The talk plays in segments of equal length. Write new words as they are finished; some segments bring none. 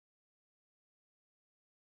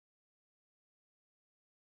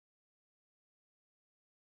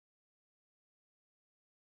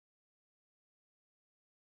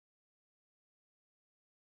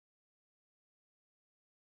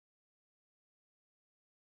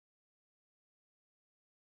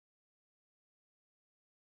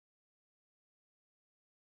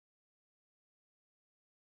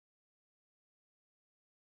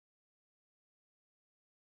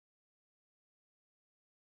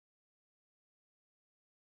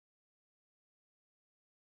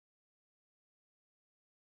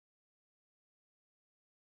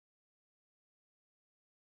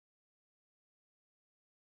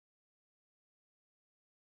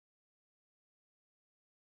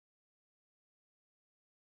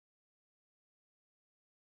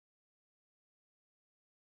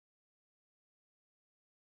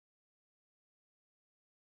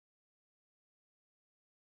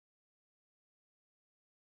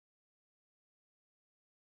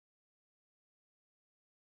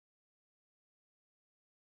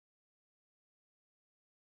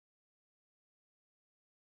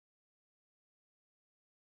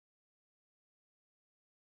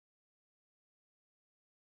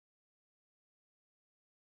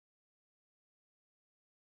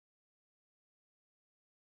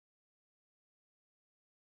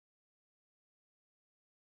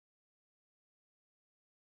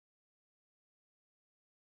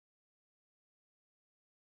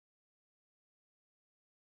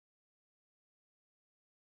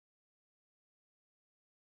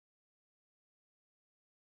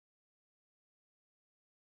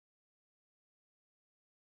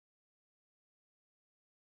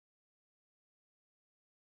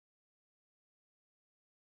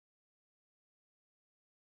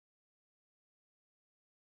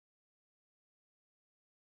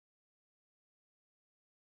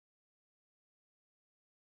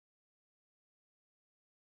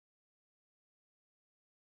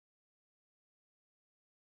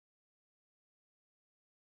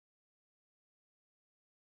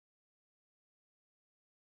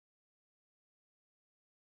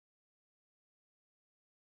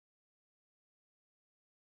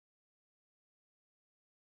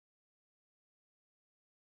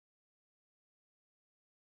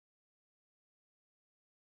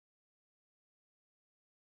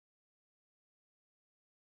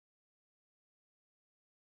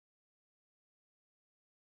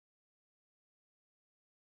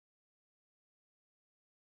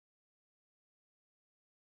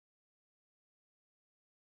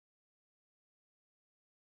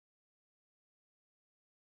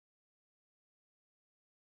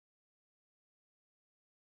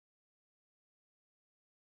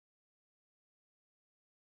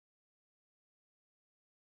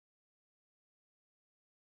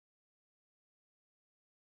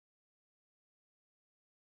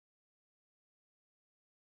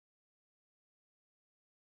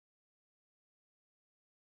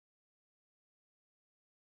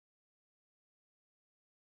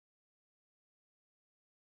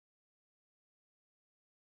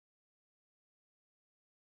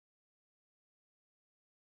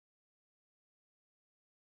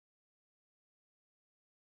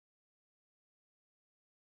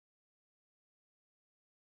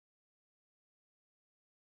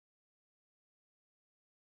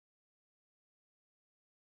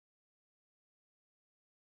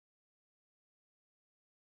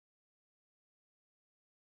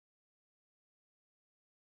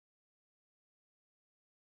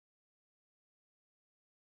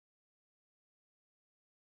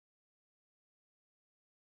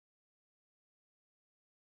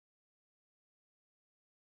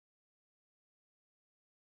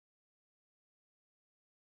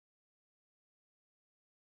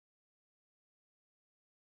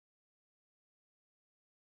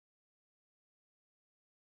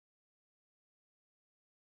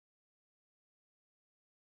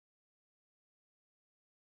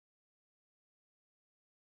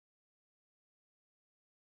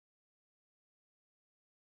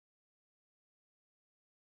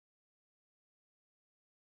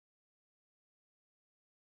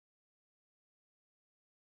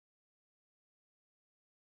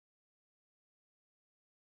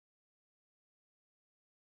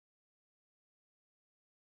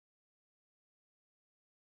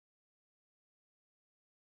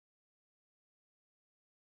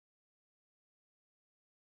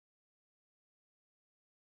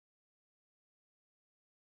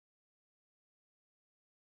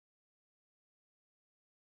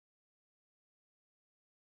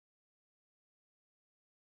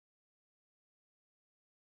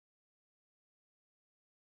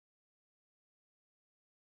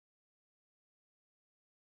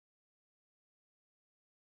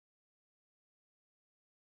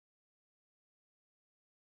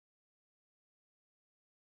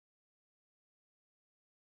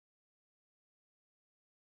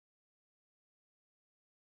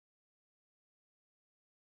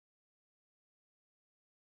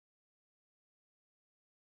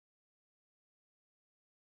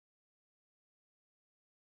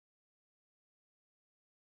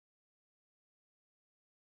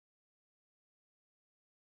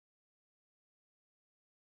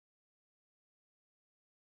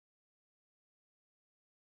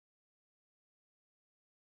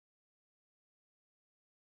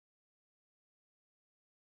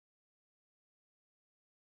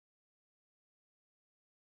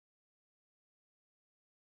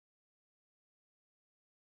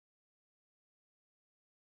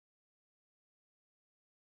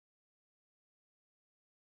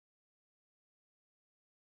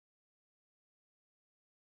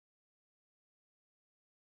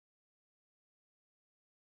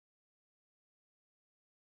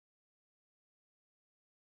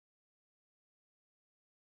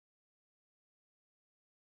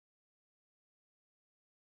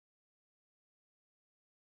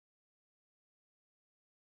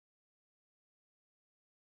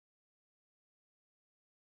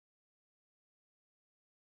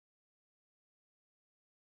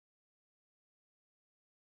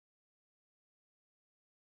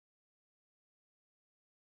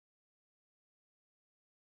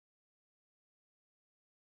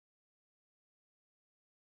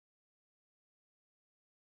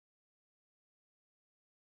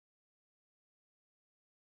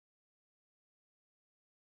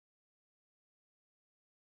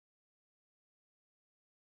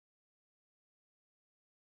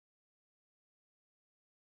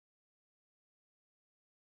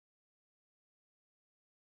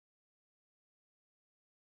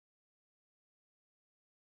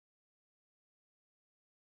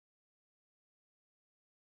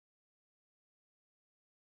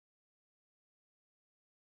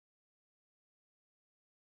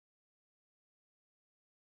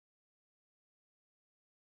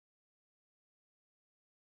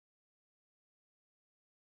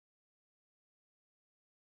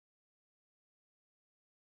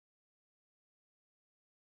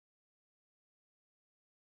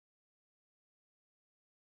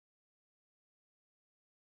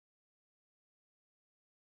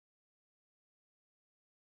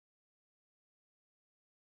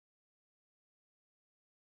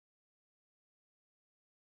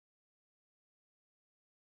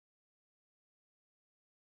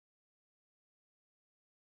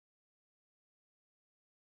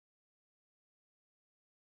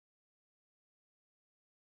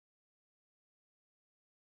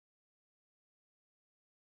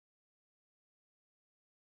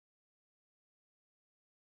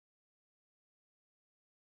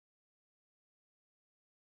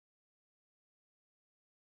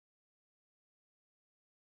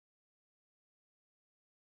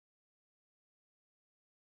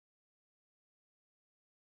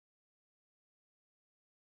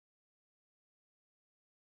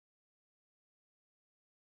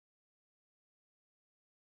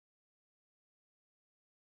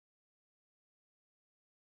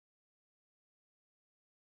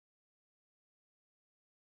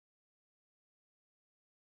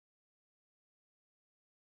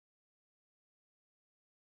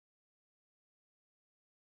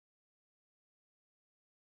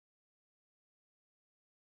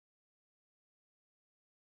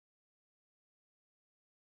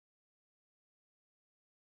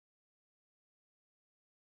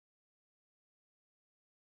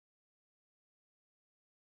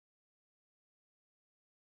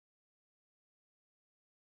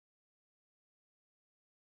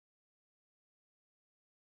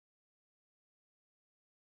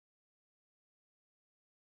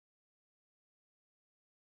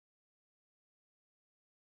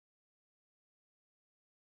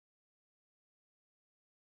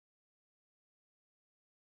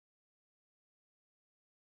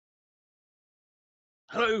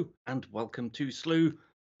Hello and welcome to Slooh.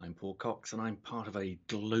 I'm Paul Cox and I'm part of a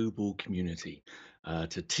global community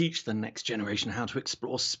to teach the next generation how to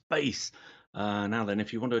explore space. Now then,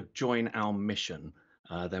 if you want to join our mission,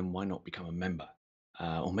 then why not become a member?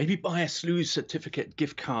 Or maybe buy a Slooh certificate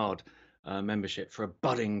gift card membership for a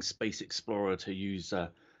budding space explorer to use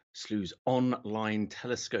Slooh's online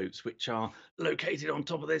telescopes, which are located on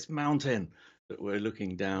top of this mountain that we're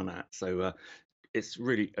looking down at. So it's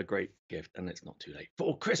really a great gift and it's not too late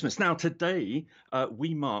for Christmas. Now, today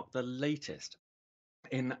we mark the latest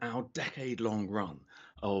in our decade-long run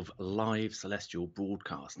of live celestial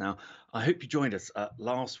broadcasts. Now, I hope you joined us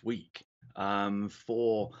last week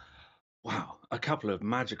for, wow, a couple of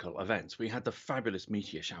magical events. We had the fabulous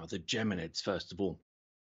meteor shower, the Geminids, first of all,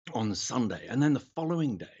 on Sunday. And then the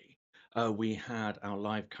following day, we had our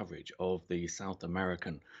live coverage of the South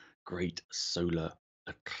American Great Solar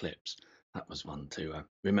Eclipse. That was one to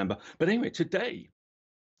remember. But anyway, today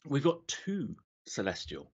we've got two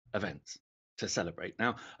celestial events to celebrate.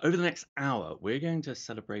 Now, over the next hour, we're going to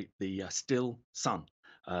celebrate the still sun.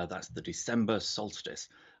 That's the December solstice.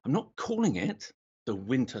 I'm not calling it the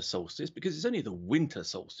winter solstice because it's only the winter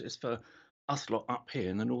solstice for us lot up here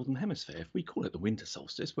in the northern hemisphere. If we call it the winter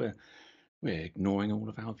solstice, we're ignoring all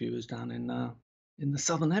of our viewers down in the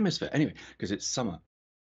southern hemisphere anyway, because it's summer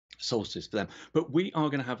solstice for them. But we are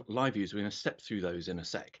going to have live views. We're going to step through those in a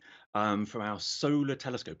sec from our solar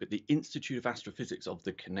telescope at the Institute of Astrophysics of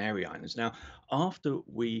the Canary Islands. Now, although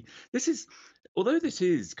this is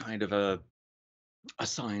kind of a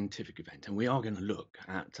scientific event, and we are going to look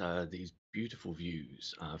at these beautiful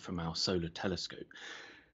views from our solar telescope,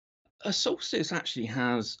 a solstice actually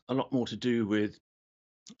has a lot more to do with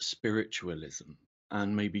spiritualism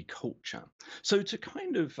and maybe culture. So to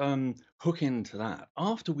kind of hook into that,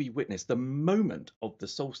 after we witness the moment of the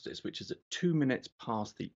solstice, which is at 2 minutes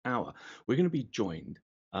past the hour, we're going to be joined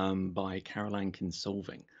by Caroline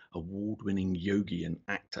Kinsolving, award-winning yogi and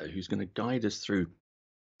actor, who's going to guide us through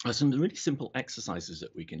some really simple exercises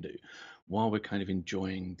that we can do while we're kind of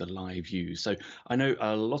enjoying the live views. So I know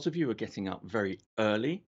a lot of you are getting up very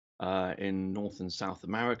early in North and South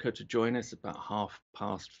America to join us about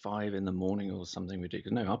 5:30 in the morning or something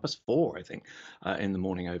ridiculous. No, 4:30, I think, in the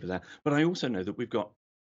morning over there. But I also know that we've got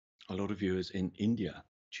a lot of viewers in India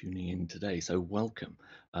tuning in today. So welcome.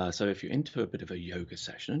 So if you're into a bit of a yoga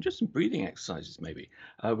session and just some breathing exercises, maybe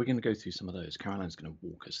we're going to go through some of those. Caroline's going to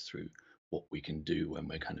walk us through what we can do when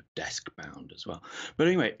we're kind of desk bound as well. But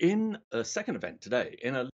anyway, in a second event today,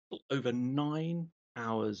 in a little over 9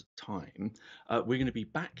 hours time, we're going to be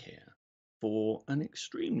back here for an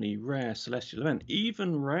extremely rare celestial event,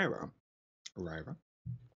 even rarer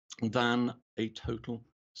than a total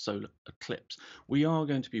solar eclipse. We are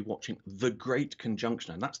going to be watching the Great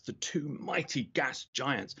Conjunction, and that's the two mighty gas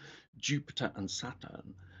giants, Jupiter and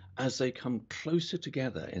Saturn, as they come closer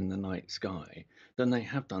together in the night sky than they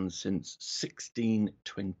have done since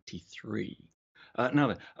 1623.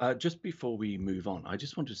 Now, just before we move on, I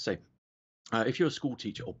just wanted to say, if you're a school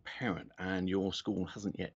teacher or parent and your school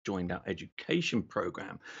hasn't yet joined our education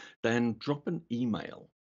program, then drop an email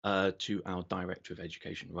to our Director of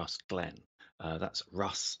Education, Russ Glenn. That's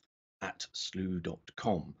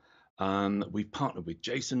russ@slooh.com. We've partnered with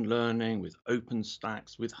Jason Learning, with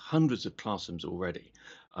OpenStax, with hundreds of classrooms already.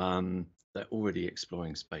 They're already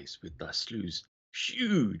exploring space with Slooh's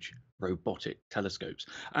huge robotic telescopes.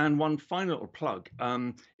 And one final little plug,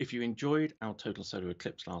 if you enjoyed our total solar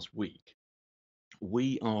eclipse last week,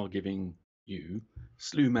 we are giving you,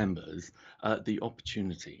 Slooh members, the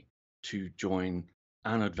opportunity to join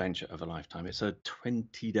an adventure of a lifetime. It's a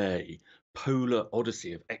 20-day polar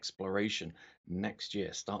odyssey of exploration next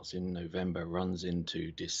year. Starts in November, runs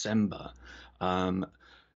into December.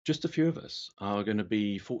 Just a few of us are going to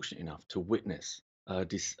be fortunate enough to witness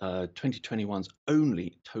 2021's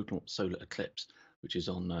only total solar eclipse, which is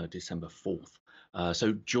on December 4th.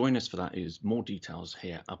 So join us for that. There's more details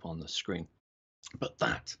here up on the screen. But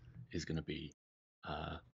that is going to be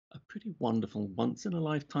a pretty wonderful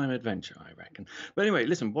once-in-a-lifetime adventure, I reckon. But anyway,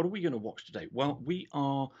 listen, what are we going to watch today? Well, we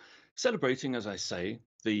are celebrating, as I say,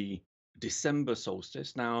 the December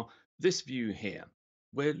solstice. Now, this view here,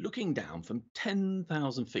 we're looking down from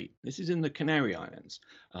 10,000 feet. This is in the Canary Islands,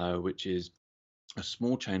 which is a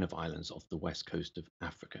small chain of islands off the west coast of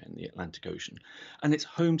Africa in the Atlantic Ocean. And it's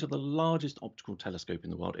home to the largest optical telescope in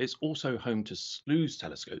the world. It's also home to Slooh's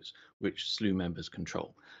telescopes, which Slooh members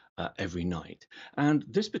control every night. And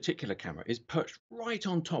this particular camera is perched right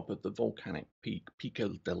on top of the volcanic peak,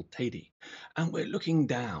 Pico del Teide. And we're looking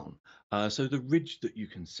down. So the ridge that you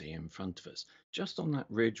can see in front of us, just on that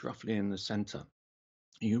ridge, roughly in the center,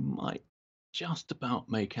 you might just about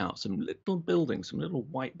make out some little buildings, some little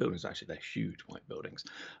white buildings. Actually, they're huge white buildings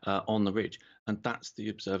on the ridge. And that's the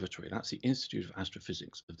observatory. That's the Institute of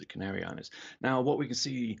Astrophysics of the Canary Islands. Now, what we can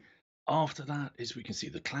see after that is we can see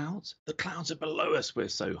the clouds. The clouds are below us. We're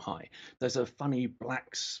so high. There's a funny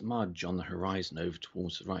black smudge on the horizon over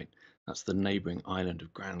towards the right. That's the neighboring island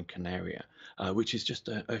of Gran Canaria, which is just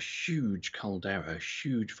a huge caldera, a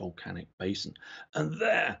huge volcanic basin. And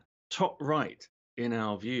there, top right in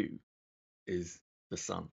our view, is the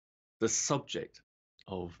sun, the subject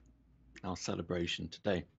of our celebration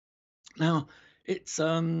today. Now, it's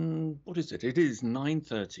what is it? It is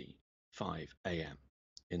 9:35 a.m.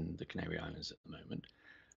 in the Canary Islands at the moment,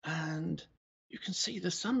 and you can see the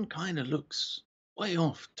sun kind of looks way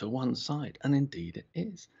off to one side, and indeed it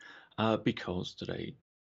is, because today,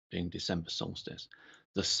 being December solstice,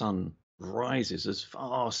 the sun rises as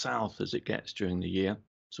far south as it gets during the year.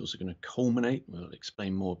 It's also going to culminate. We'll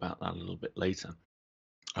explain more about that a little bit later.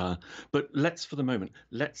 But for the moment,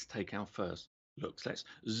 let's take our first looks. Let's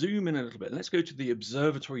zoom in a little bit. Let's go to the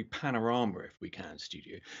observatory panorama if we can,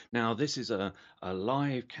 studio. Now, this is a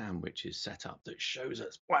live cam which is set up that shows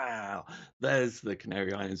us, wow, there's the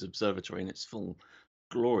Canary Islands Observatory in its full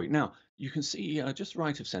glory. Now, you can see just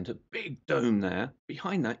right of center, big dome there.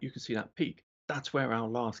 Behind that, you can see that peak. That's where our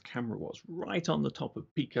last camera was, right on the top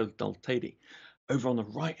of Pico del Teide. Over on the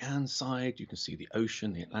right-hand side, you can see the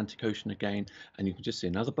ocean, the Atlantic Ocean again, and you can just see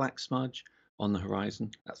another black smudge on the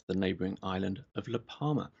horizon. That's the neighboring island of La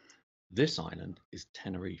Palma. This island is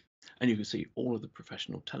Tenerife, and you can see all of the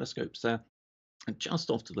professional telescopes there. And just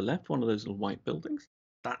off to the left, one of those little white buildings,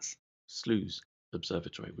 that's Slooh's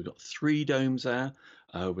observatory. We've got 3 domes there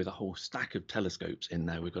with a whole stack of telescopes in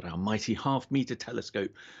there. We've got our mighty half-meter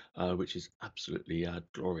telescope, which is absolutely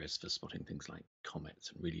glorious for spotting things like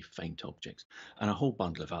comets and really faint objects, and a whole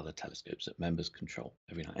bundle of other telescopes that members control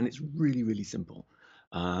every night. And it's really, really simple.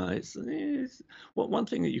 One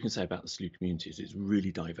thing that you can say about the Slooh community is it's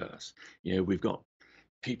really diverse. You know, we've got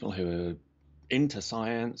people who are into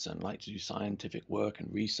science and like to do scientific work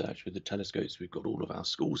and research with the telescopes. We've got all of our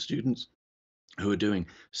school students who are doing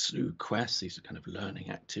Slooh quests. These are kind of learning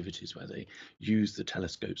activities where they use the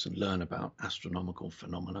telescopes and learn about astronomical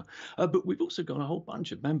phenomena. But we've also got a whole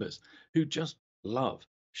bunch of members who just love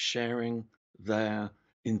sharing their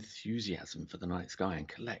enthusiasm for the night sky and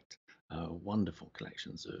collect wonderful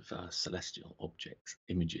collections of celestial objects,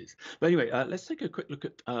 images. But anyway, let's take a quick look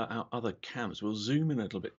at our other cams. We'll zoom in a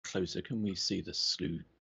little bit closer. Can we see the Slooh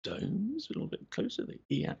domes a little bit closer, the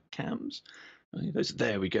EAC cams?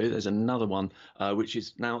 There we go. There's another one, which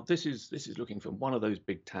is now this is looking from one of those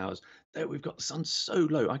big towers. There we've got the sun so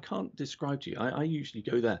low. I can't describe to you. I usually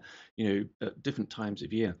go there, you know, at different times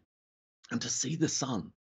of year, and to see the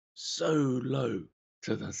sun so low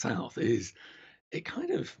to the south is it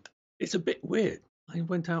kind of it's a bit weird. I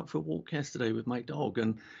went out for a walk yesterday with my dog,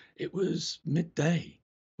 and it was midday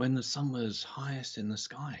when the sun was highest in the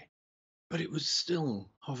sky, but it was still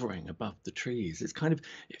hovering above the trees.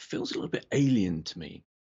 It feels a little bit alien to me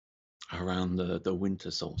around the winter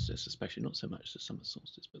solstice, especially not so much the summer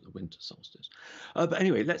solstice, but the winter solstice. But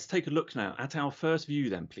anyway, let's take a look now at our first view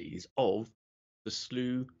then, please, of the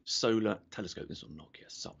Slooh Solar Telescope. This will knock your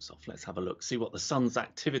socks off. Let's have a look, see what the sun's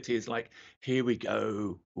activity is like. Here we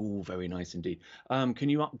go. Oh, very nice indeed. Can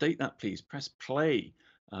you update that, please? Press play,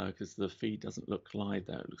 because the feed doesn't look live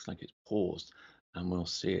there. It looks like it's paused, and we'll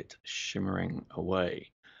see it shimmering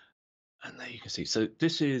away. And there you can see. So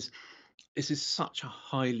this is such a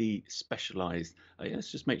highly specialized.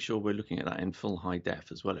 Let's just make sure we're looking at that in full high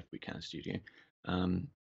def as well, if we can, studio.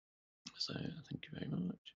 So thank you very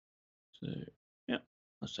much. So yeah,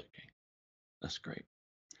 that's okay. That's great.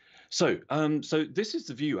 So so this is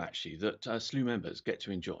the view actually that Slooh members get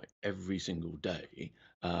to enjoy every single day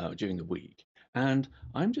during the week. And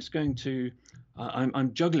I'm just going to,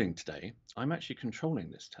 I'm juggling today. I'm actually controlling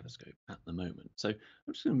this telescope at the moment. So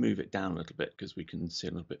I'm just going to move it down a little bit because we can see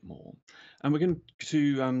a little bit more. And we're going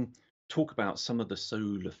to talk about some of the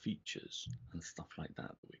solar features and stuff like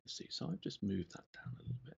that we can see. So I've just moved that down a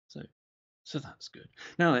little bit. So that's good.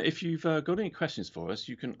 Now, if you've got any questions for us,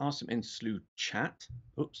 you can ask them in Slooh chat.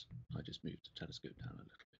 Oops, I just moved the telescope down a little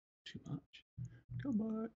bit too much. Come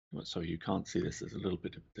back. Well, sorry, you can't see this. There's a little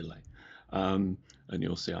bit of a delay. And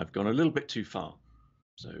you'll see I've gone a little bit too far.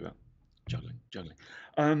 So juggling.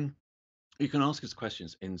 You can ask us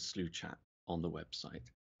questions in Slooh chat on the website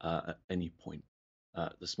at any point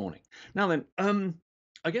this morning. Now then,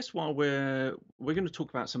 I guess while we're going to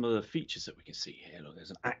talk about some of the features that we can see here. Look,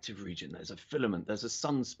 there's an active region, there's a filament, there's a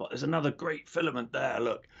sunspot, there's another great filament there.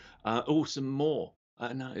 Look, some more.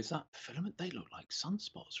 Now, is that filament? They look like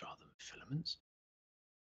sunspots rather than filaments.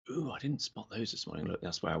 Ooh, I didn't spot those this morning. Look,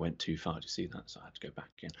 that's where I went too far. Do you see that? So I had to go back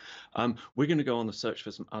again. We're going to go on the search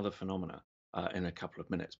for some other phenomena in a couple of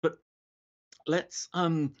minutes. But let's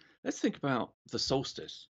think about the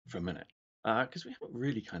solstice for a minute, because we haven't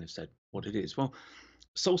really kind of said what it is. Well,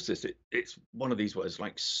 solstice, it's one of these words,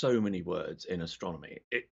 like so many words in astronomy.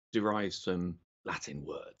 It derives from Latin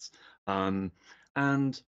words,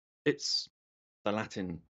 and it's the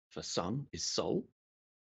Latin for sun is sol.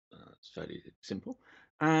 It's fairly simple,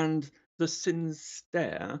 and the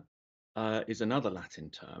sincere is another Latin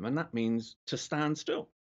term, and that means to stand still.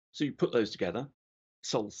 So you put those together,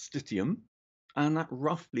 solstitium, and that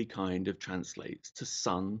roughly kind of translates to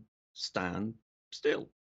sun stand still.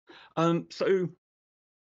 So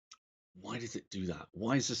why does it do that?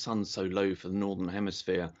 Why is the sun so low for the northern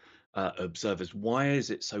hemisphere observers? Why is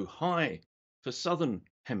it so high for southern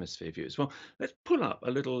hemisphere viewers? Well, let's pull up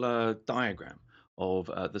a little diagram of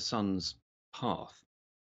the sun's path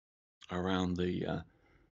around the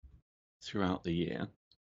throughout the year.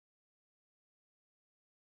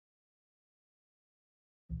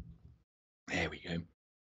 There we go.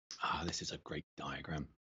 Ah, this is a great diagram.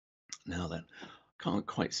 Now then, can't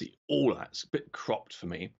quite see all that. It's a bit cropped for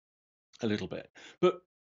me, a little bit. But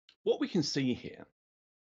what we can see here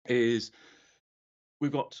is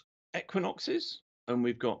we've got equinoxes and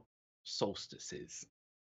we've got solstices.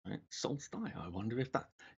 Right? Solstice. I wonder if that.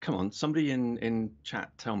 Come on, somebody in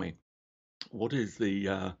chat, tell me what is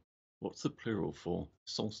the what's the plural for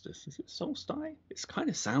solstice? Is it solstice? It kind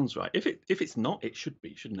of sounds right. If it's not, it should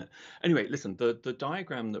be, shouldn't it? Anyway, listen. The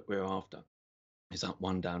diagram that we're after is that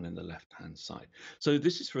one down in the left hand side. So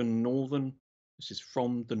this is for a northern. This is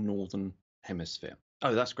from the northern hemisphere.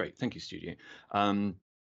 Oh, that's great. Thank you, studio.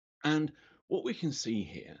 And what we can see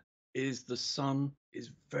here is the sun is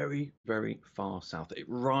very, very far south. It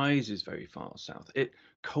rises very far south. It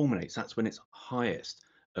culminates. That's when it's highest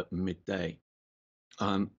at midday.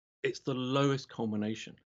 It's the lowest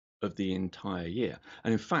culmination of the entire year.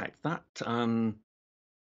 And in fact, that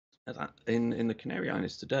in the Canary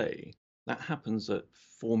Islands today, that happens at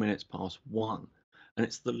 4 minutes past 1, and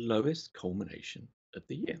it's the lowest culmination of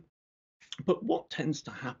the year. But what tends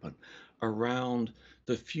to happen around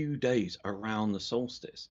the few days around the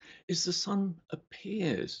solstice is the sun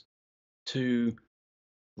appears to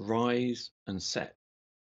rise and set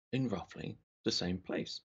in roughly the same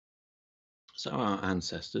place. So our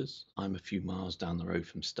ancestors, I'm a few miles down the road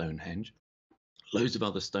from Stonehenge, loads of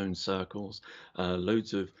other stone circles,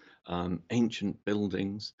 loads of ancient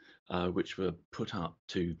buildings which were put up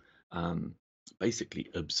to basically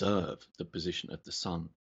observe the position of the sun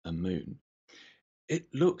and moon. It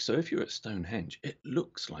looks, so if you're at Stonehenge, it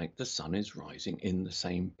looks like the sun is rising in the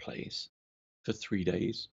same place for 3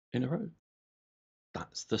 days in a row.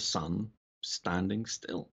 That's the sun standing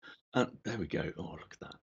still. And there we go. Oh, look at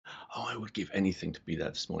that. Oh, I would give anything to be there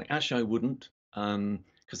this morning. Actually, I wouldn't,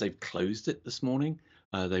 because they've closed it this morning.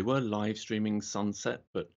 They were live streaming sunset,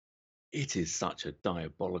 but it is such a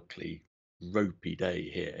diabolically ropey day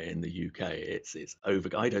here in the UK. It's over.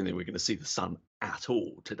 I don't think we're going to see the sun at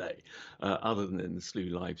all today, other than in the Slooh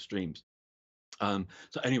live streams. So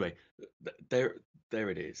anyway, there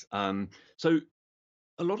it is. So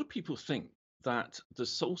a lot of people think that the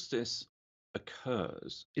solstice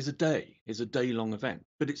occurs is a day long event,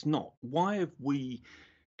 but it's not. Why have we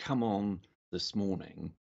come on this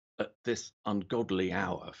morning at this ungodly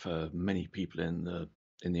hour for many people in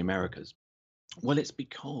the Americas? Well, it's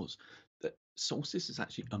because the solstice is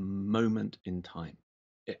actually a moment in time.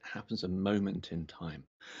 It happens a moment in time.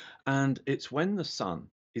 And it's when the sun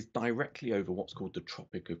is directly over what's called the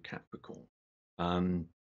Tropic of Capricorn. Um,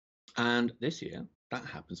 and this year, that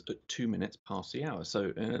happens at 2 minutes past the hour.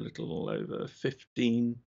 So in a little over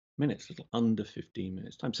 15 minutes, a little under 15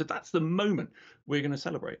 minutes time. So that's the moment we're going to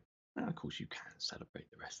celebrate. Now, of course, you can celebrate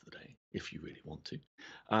the rest of the day if you really want to.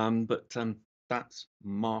 But that's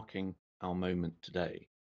marking our moment today.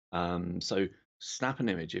 So snap an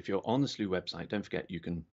image. If you're on the Slooh website, don't forget you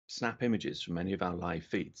can snap images from any of our live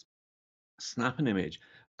feeds. Snap an image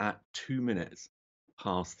at 2 minutes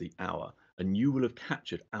past the hour, and you will have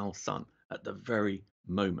captured our sun at the very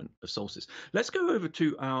moment of solstice. Let's go over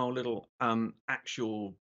to our little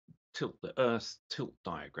actual the Earth's tilt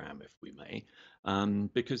diagram, if we may,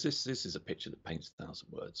 because this is a picture that paints 1,000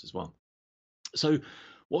 words as well. So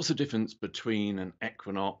what's the difference between an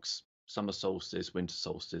equinox, summer solstice, winter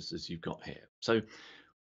solstice, as you've got here? So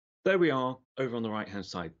there we are over on the right hand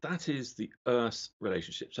side. That is the Earth's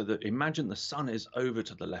relationship. So that imagine the sun is over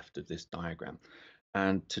to the left of this diagram.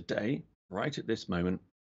 And today, right at this moment,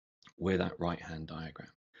 we're that right hand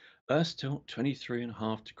diagram. Earth's tilt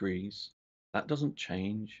 23.5 degrees. That doesn't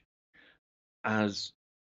change as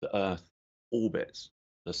the Earth orbits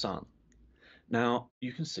the sun. Now,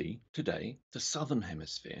 you can see today the southern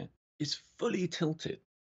hemisphere is fully tilted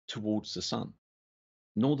towards the sun.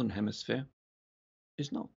 Northern hemisphere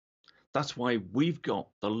is not. That's why we've got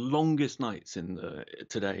the longest nights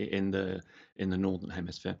today in the northern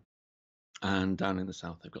hemisphere, and down in the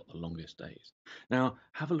south they've got the longest days. Now,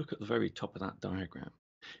 have a look at the very top of that diagram.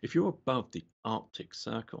 If you're above the Arctic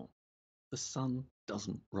Circle, the sun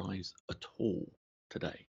doesn't rise at all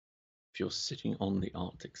today. If you're sitting on the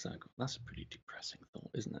Arctic Circle, that's a pretty depressing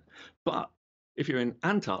thought, isn't it? But if you're in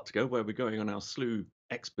Antarctica, where we're going on our Slooh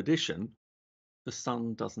expedition, the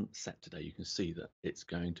sun doesn't set today. You can see that it's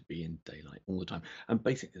going to be in daylight all the time. And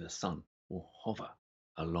basically the sun will hover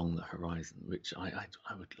along the horizon, which I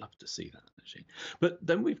would love to see that, actually. But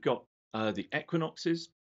then we've got the equinoxes.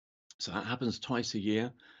 So that happens twice a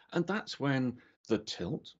year. And that's when the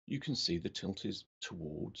tilt, you can see the tilt is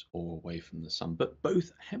towards or away from the sun. But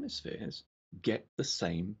both hemispheres get the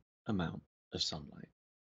same amount of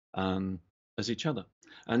sunlight as each other.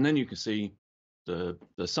 And then you can see the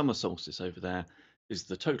summer solstice over there is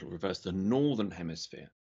the total reverse. The northern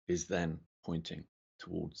hemisphere is then pointing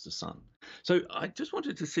towards the sun. So I just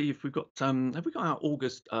wanted to see if we've got have we got our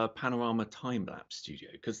August panorama time lapse studio,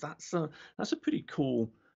 because that's a pretty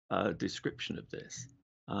cool description of this,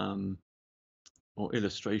 or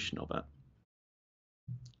illustration of it.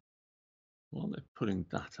 While they're putting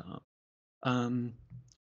that up, I'm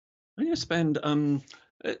going to spend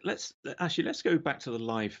let's go back to the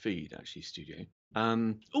live feed, actually, studio.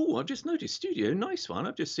 Oh, I've just noticed, studio, nice one.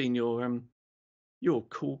 I've just seen your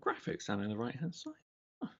cool graphics down on the right hand side.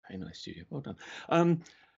 Oh, very nice, studio, well done.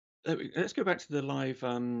 Let's go back to the live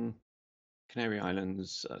Canary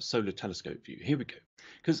Islands solar telescope view. Here we go,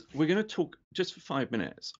 because we're going to talk just for 5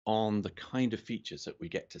 minutes on the kind of features that we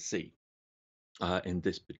get to see in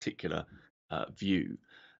this particular view.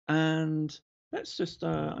 And let's just,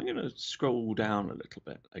 I'm going to scroll down a little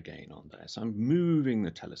bit again on there. So I'm moving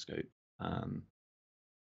the telescope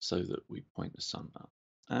so that we point the sun up.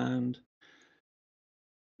 And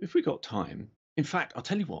if we got time, in fact, I'll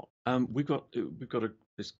tell you what, we've got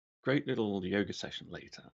this great little yoga session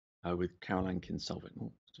later with Caroline Kinsolving.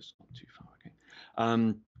 Oh, it's just not too far,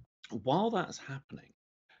 okay. While that's happening,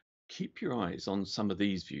 keep your eyes on some of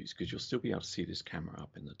these views, because you'll still be able to see this camera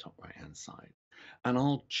up in the top right hand side. And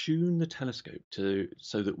I'll tune the telescope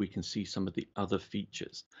so that we can see some of the other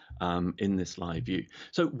features in this live view.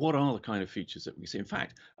 So what are the kind of features that we see? In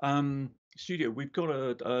fact, studio, we've got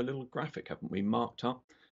a little graphic, haven't we, marked up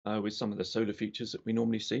with some of the solar features that we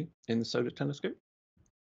normally see in the solar telescope.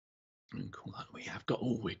 And cool,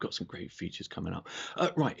 we've got some great features coming up.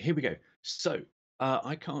 Right, here we go. So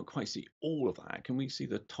I can't quite see all of that. Can we see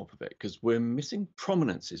the top of it? Because we're missing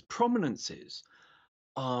prominences. Prominences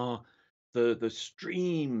are the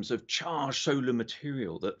streams of charged solar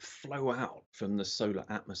material that flow out from the solar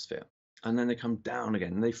atmosphere, and then they come down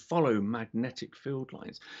again, and they follow magnetic field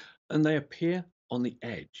lines, and they appear on the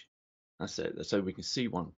edge. That's it. So we can see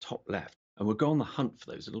one top left, and we'll go on the hunt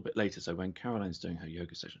for those a little bit later. So when Caroline's doing her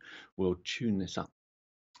yoga session, we'll tune this up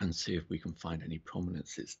and see if we can find any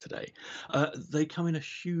prominences today. They come in a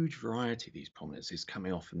huge variety, these prominences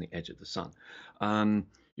coming off from the edge of the sun.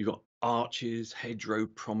 You've got arches, hedgerow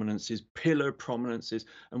prominences, pillar prominences,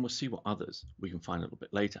 and we'll see what others we can find a little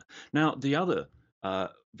bit later. Now, the other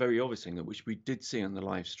very obvious thing, which we did see on the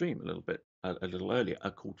live stream a little earlier,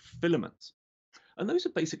 are called filaments. And those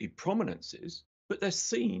are basically prominences, but they're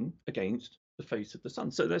seen against the face of the sun.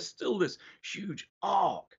 So there's still this huge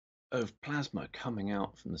arc of plasma coming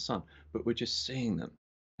out from the sun, but we're just seeing them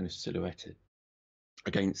kind of silhouetted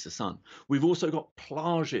against the sun. We've also got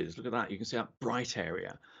plages. Look at that. You can see that bright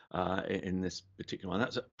area in this particular one.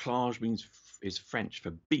 That's plage is French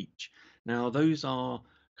for beach. Now, those are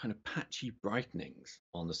kind of patchy brightenings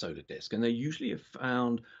on the solar disk, and they usually are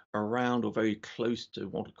found around or very close to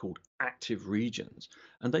what are called active regions,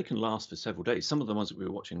 and they can last for several days. Some of the ones that we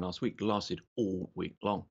were watching last week lasted all week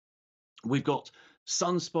long. We've got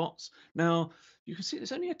sunspots. Now, you can see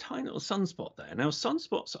there's only a tiny little sunspot there. Now,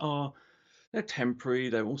 sunspots they're temporary.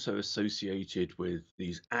 They're also associated with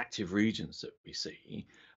these active regions that we see,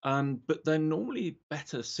 but they're normally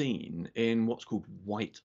better seen in what's called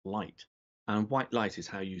white light. And white light is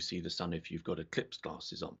how you see the sun if you've got eclipse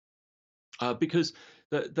glasses on, because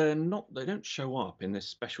they don't show up in this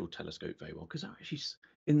special telescope very well, because they're actually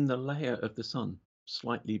in the layer of the sun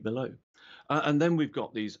slightly below. And then we've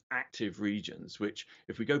got these active regions, which,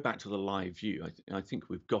 if we go back to the live view, I think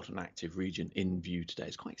we've got an active region in view today.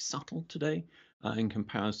 It's quite subtle today in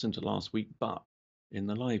comparison to last week, but in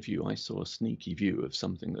the live view, I saw a sneaky view of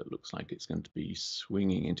something that looks like it's going to be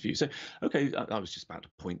swinging into view. So, okay, I was just about to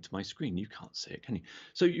point to my screen. You can't see it, can you?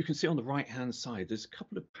 So you can see on the right-hand side, there's a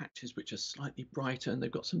couple of patches which are slightly brighter, and they've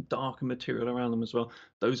got some darker material around them as well.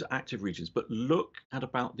 Those are active regions. But look at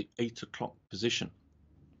about the 8 o'clock position,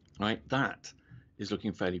 right? That is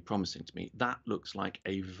looking fairly promising to me. That looks like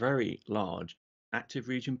a very large active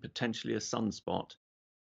region, potentially a sunspot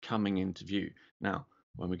coming into view. Now,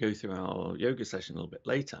 when we go through our yoga session a little bit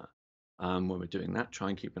later, when we're doing that, try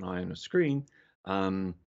and keep an eye on the screen,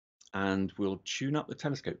 and we'll tune up the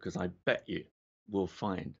telescope, because I bet you we'll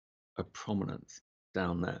find a prominence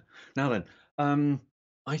down there. Now then,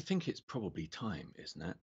 I think it's probably time, isn't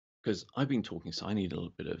it? Because I've been talking, so I need a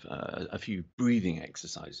little bit of a few breathing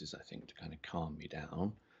exercises, I think, to kind of calm me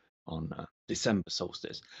down on December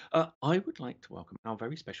solstice. I would like to welcome our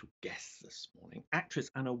very special guest this morning,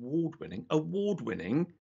 actress and award-winning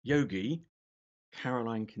yogi,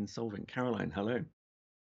 Caroline Kinsolving. Caroline, hello.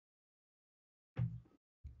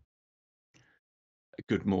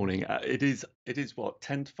 Good morning. It is what,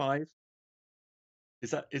 10 to 5?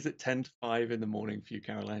 Is it 10 to 5 in the morning for you,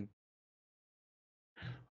 Caroline?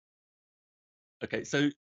 Okay, so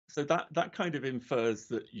that kind of infers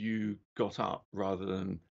that you got up rather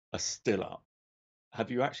than are still up. Have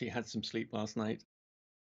you actually had some sleep last night?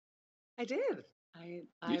 I did. I You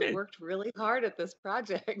I did. worked really hard at this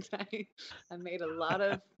project. I made a lot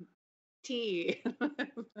of tea.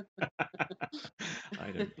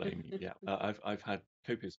 I don't blame you. Yeah, I've had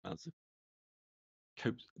copious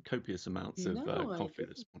amounts of No, I coffee didn't.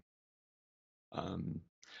 this morning.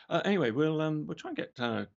 Anyway, we'll try and get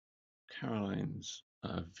Caroline's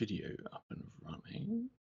video up and running.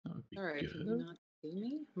 That would be All right, can you good. not see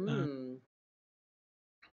me? Uh,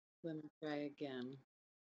 Let me try again.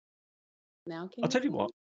 Now can I'll you tell you see me?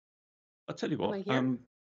 what. I'll tell you Am what. I here?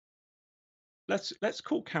 Let's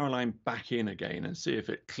call Caroline back in again and see if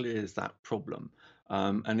it clears that problem.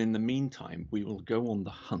 And in the meantime, we will go on the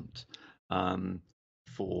hunt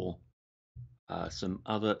for some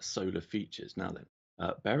other solar features. Now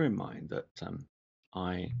then, bear in mind that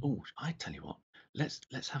I tell you what,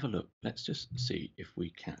 let's have a look. Let's just see if we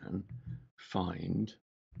can find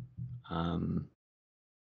um,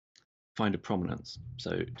 find a prominence.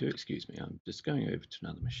 So do excuse me, I'm just going over to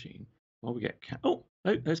another machine while we get oh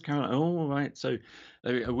no, there's Caroline. Oh, all right. So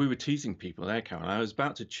we were teasing people there, Caroline. I was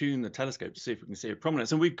about to tune the telescope to see if we can see a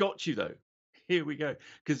prominence, and we've got you though. Here we go.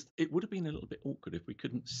 Because it would have been a little bit awkward if we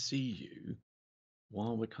couldn't see you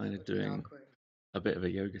while we're kind That of would be doing awkward. a bit of a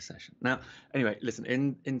yoga session. Now, anyway, listen,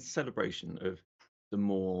 in celebration of the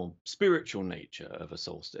more spiritual nature of a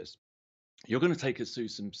solstice, you're going to take us through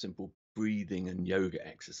some simple breathing and yoga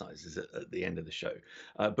exercises at the end of the show.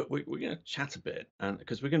 But we're going to chat a bit, and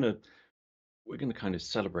because we're going to kind of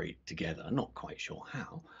celebrate together. Not quite sure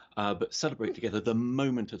how, but celebrate together the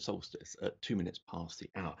moment of solstice at 2 minutes past the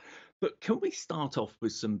hour. But can we start off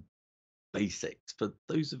with some basics for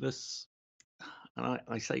those of us, and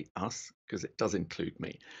I say us because it does include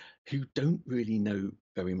me, who don't really know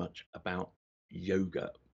very much about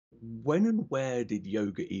yoga? When and where did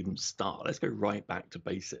yoga even start? Let's go right back to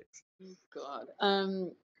basics. Oh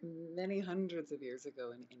God. Many hundreds of years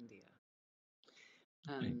ago in India.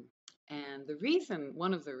 Okay. Um, and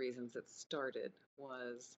one of the reasons it started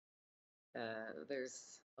was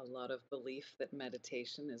there's a lot of belief that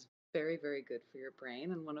meditation is very, very good for your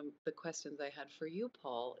brain. And one of the questions I had for you,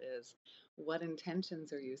 Paul, is what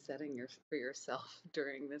intentions are you setting for yourself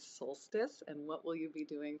during this solstice? And what will you be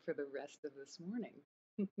doing for the rest of this morning?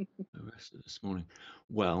 The rest of this morning.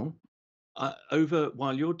 Well, over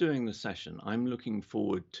while you're doing the session, I'm looking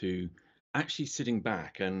forward to actually sitting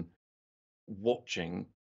back and watching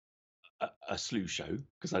a Slooh show,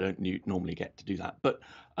 because I don't normally get to do that. But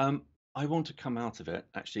I want to come out of it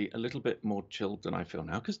actually a little bit more chilled than I feel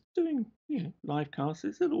now, because doing live casts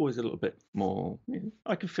is always a little bit more.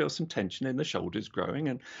 I can feel some tension in the shoulders growing,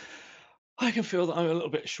 and I can feel that I'm a little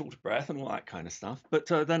bit short of breath and all that kind of stuff. But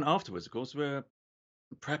then afterwards, of course, we're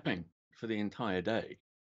prepping for the entire day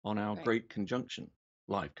on our Right. great conjunction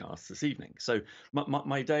live cast this evening. So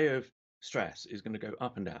my day of stress is going to go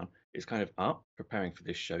up and down. It's kind of up, preparing for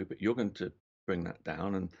this show, but you're going to bring that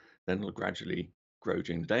down, and then it'll gradually grow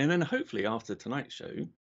during the day. And then hopefully after tonight's show,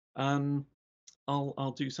 um,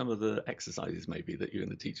 I'll do some of the exercises maybe that you're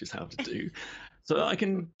going to teach us how to do, so that I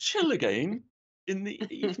can chill again in the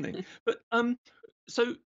evening. But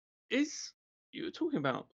so is you were talking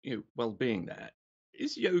about well-being there.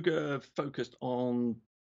 Is yoga focused on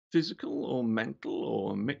physical or mental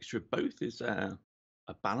or a mixture of both? Is there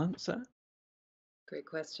a balance there? Great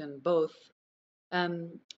question. Both.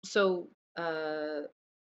 So uh,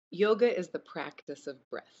 yoga is the practice of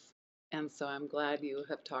breath. And so I'm glad you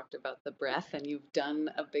have talked about the breath and you've done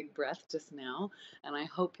a big breath just now. And I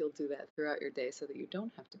hope you'll do that throughout your day so that you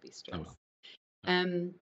don't have to be I stressed. will.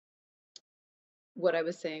 And what I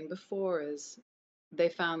was saying before is they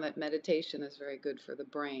found that meditation is very good for the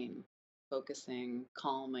brain, focusing,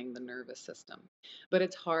 calming the nervous system. But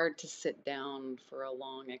it's hard to sit down for a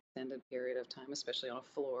long, extended period of time, especially on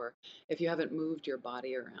a floor, if you haven't moved your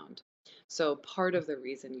body around. So, part of the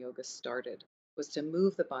reason yoga started was to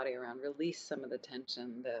move the body around, release some of the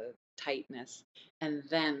tension, the tightness, and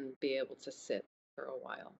then be able to sit for a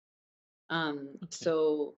while. Okay.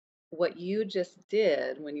 So, what you just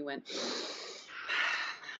did when you went,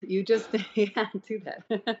 you just yeah, do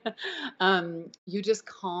that. You just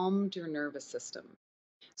calmed your nervous system.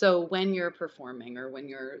 So when you're performing or when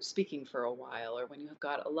you're speaking for a while or when you've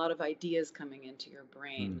got a lot of ideas coming into your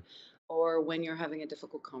brain Mm. or when you're having a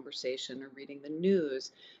difficult conversation or reading the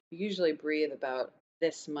news, you usually breathe about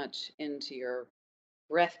this much into your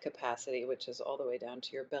breath capacity, which is all the way down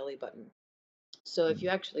to your belly button. So if you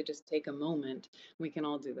Mm. actually just take a moment, we can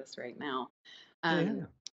all do this right now. Yeah, Um, yeah.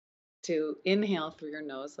 to inhale through your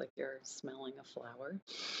nose like you're smelling a flower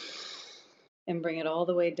and bring it all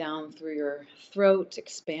the way down through your throat,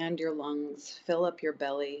 expand your lungs, fill up your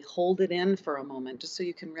belly, hold it in for a moment just so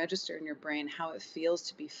you can register in your brain how it feels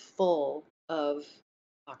to be full of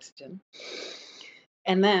oxygen.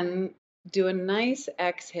 And then do a nice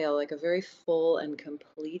exhale, like a very full and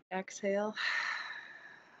complete exhale.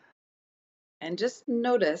 And just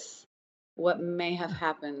notice what may have Yeah.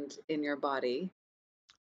 happened in your body.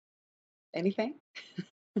 Anything?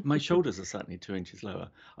 My shoulders are certainly 2 inches lower.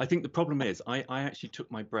 I think the problem is I actually took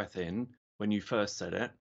my breath in when you first said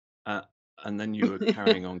it, uh, and then you were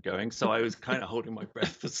carrying on going. So I was kind of holding my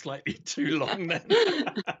breath for slightly too long then.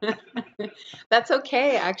 That's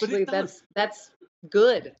okay, But it actually, does. that's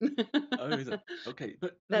good. Oh, is it? Okay.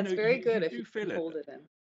 But That's very you good if do you can feel it. hold it in.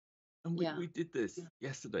 And we, Yeah. we did Yeah. this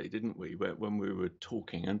yesterday, didn't we? When we were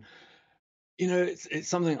talking, and it's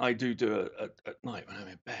something I do at night when I'm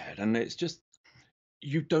in bed, and it's just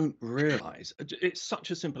you don't realize it's such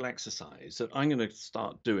a simple exercise that I'm going to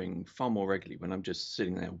start doing far more regularly when I'm just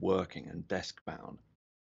sitting there working and desk bound.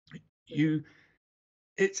 Mhm. You,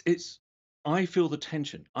 it's I feel the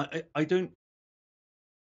tension. I don't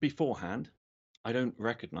beforehand. I don't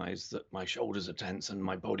recognize that my shoulders are tense and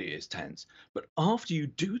my body is tense. But after you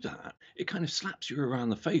do that, it kind of slaps you around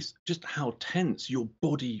the face just how tense your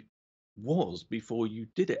body was before you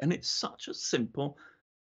did it. And it's such a simple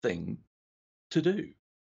thing to do.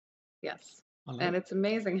 Yes. I love And it. it's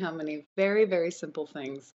amazing how many very, very simple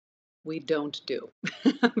things we don't do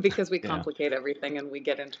because we Yeah. complicate everything and we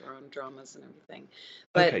get into our own dramas and everything.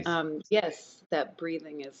 But Okay. yes, that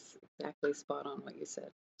breathing is exactly spot on what you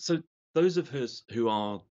said. So those of us who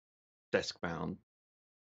are desk bound,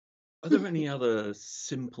 are there any other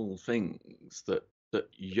simple things that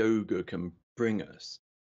yoga can bring us,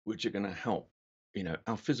 which are going to help,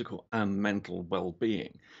 our physical and mental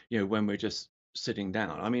well-being, when we're just sitting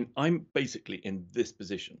down? I mean, I'm basically in this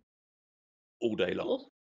position all day long. Oh,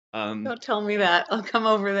 Um, don't tell me that. I'll come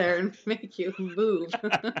over there and make you move.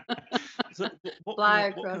 so what can Fly I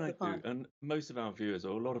across the do? pond. And most of our viewers,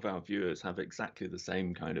 or a lot of our viewers, have exactly the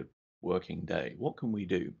same kind of working day. What can we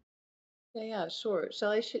do? Yeah, yeah, sure.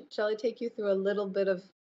 Shall I take you through a little bit of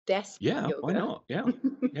desk Yeah, why yoga? not? Yeah,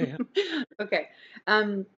 yeah, yeah. Okay.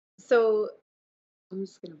 Um, so I'm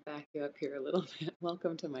just gonna back you up here a little bit.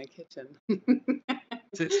 Welcome to my kitchen.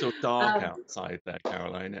 It's still dark um, outside there,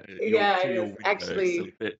 Caroline. yeah, Through it your is window, it's still actually.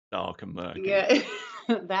 a bit dark and murky. Yeah,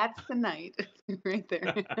 that's the night right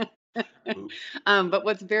there. Ooh, But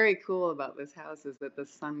what's very cool about this house is that the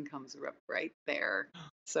sun comes up right there.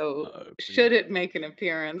 So oh, should brilliant. it make an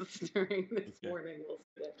appearance during this Okay. morning, we'll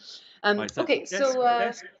see it. Right, so Okay, so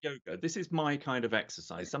desk yoga. This is my kind of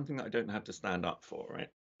exercise, something that I don't have to stand up for, right?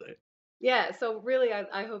 So, yeah, so really,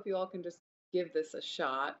 I hope you all can just give this a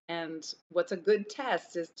shot. And what's a good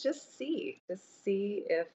test is just see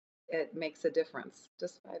if it makes a difference.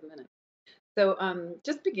 Just 5 minutes. So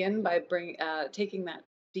just begin by taking that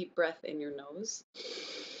deep breath in your nose,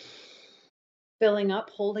 filling up,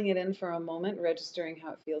 holding it in for a moment, registering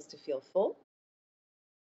how it feels to feel full,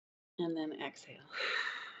 and then exhale.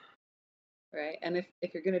 Right, and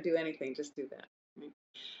if you're going to do anything, just do that. Right?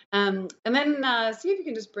 And then see if you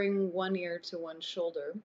can just bring one ear to one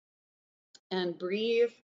shoulder and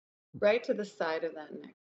breathe right to the side of that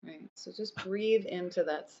neck. Right, so just breathe into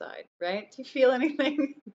that side. Right, do you feel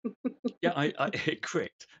anything? yeah, it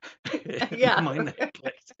clicked. Yeah. My neck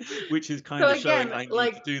clicked, which is So kind of showing again, I need to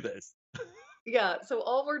like do this. Yeah, so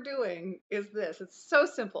all we're doing is this. It's so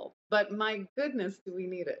simple, but my goodness, do we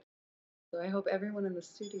need it? So I hope everyone in the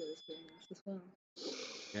studio is doing this as well.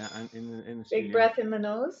 Yeah, and in the Big studio. breath in the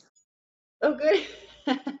nose. Oh, good.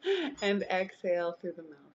 And exhale through the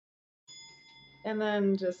mouth. And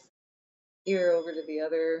then just ear over to the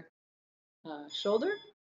other shoulder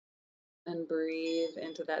and breathe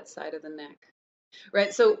into that side of the neck.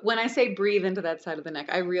 Right. So when I say breathe into that side of the neck,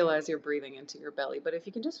 I realize you're breathing into your belly. But if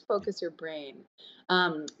you can just focus your brain,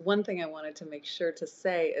 one thing I wanted to make sure to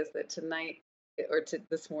say is that tonight or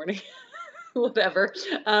this morning, whatever,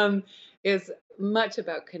 is much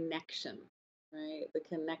about connection, right? The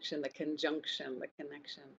connection, the conjunction, the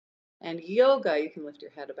connection. And yoga, you can lift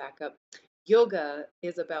your head back up. Yoga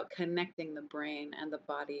is about connecting the brain and the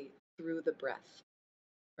body through the breath,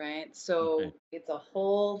 right? Okay. So it's a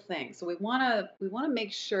whole thing. So we want to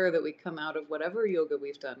make sure that we come out of whatever yoga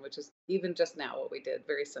we've done, which is even just now what we did,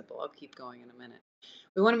 very simple. I'll keep going in a minute.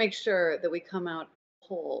 We want to make sure that we come out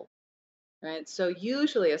whole, right? So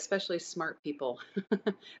usually, especially smart people,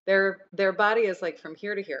 their body is like from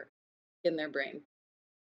here to here in their brain.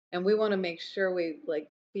 And we want to make sure we like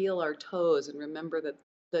feel our toes and remember that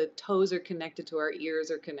the toes are connected to our ears,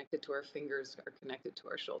 are connected to our fingers, are connected to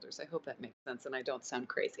our shoulders. I hope that makes sense and I don't sound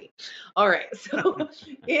crazy. All right, so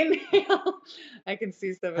inhale. I can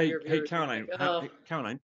see some of Hey, your hey, viewers are Caroline, like, oh,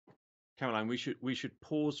 Caroline, we should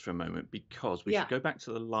pause for a moment because we yeah. should go back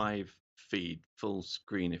to the live feed full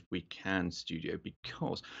screen if we can, studio,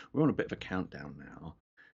 because we're on a bit of a countdown now Oh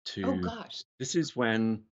to gosh. this is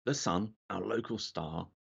when the sun, our local star,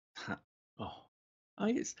 oh,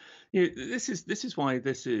 it's this is why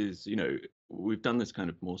this is we've done this kind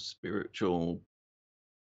of more spiritual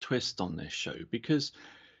twist on this show because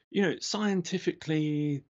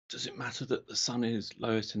scientifically, does it matter that the sun is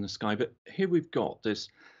lowest in the sky? But here we've got this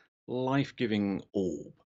life-giving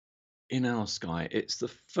orb in our sky. It's the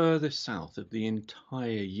furthest south of the entire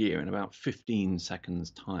year in about 15 seconds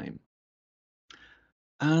time.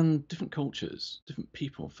 And different cultures, different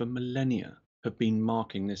people for millennia have been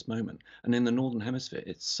marking this moment. And in the Northern Hemisphere,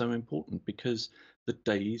 it's so important because the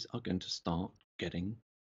days are going to start getting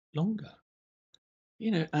longer.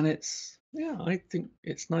 And yeah, I think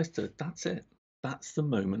it's nice that's it. That's the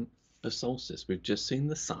moment of solstice. We've just seen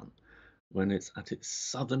the sun when it's at its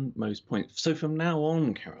southernmost point. So from now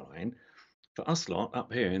on, Caroline, for us lot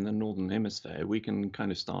up here in the Northern Hemisphere, we can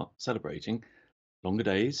kind of start celebrating longer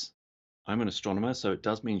days. I'm an astronomer, so it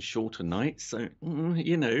does mean shorter nights. So,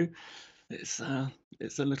 it's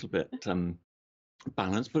it's a little bit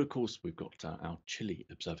balanced. But of course, we've got our Chile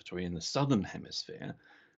observatory in the Southern Hemisphere,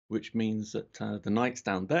 which means that the nights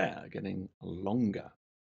down there are getting longer.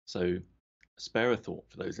 So spare a thought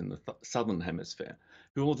for those in the Southern Hemisphere,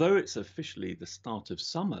 who, although it's officially the start of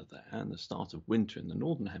summer there and the start of winter in the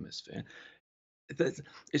Northern Hemisphere,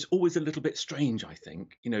 it's always a little bit strange, I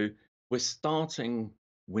think. We're starting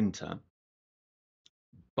winter,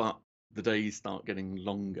 but the days start getting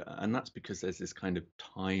longer, and that's because there's this kind of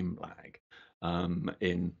time lag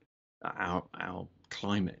in our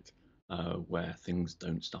climate, where things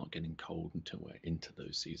don't start getting cold until we're into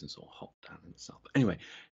those seasons or hot down and stuff. Anyway,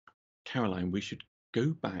 Caroline, we should go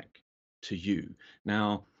back to you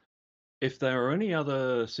now. If there are any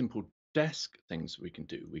other simple desk things we can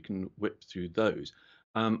do, we can whip through those.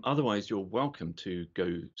 Otherwise, you're welcome to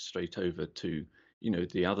go straight over to,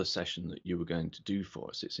 the other session that you were going to do for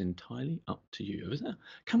us. It's entirely up to you.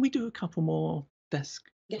 Can we do a couple more desk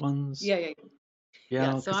Yeah. ones? Yeah, yeah, yeah.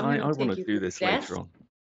 Yeah, So because I'm I gonna want take to you do through this the later desk. on.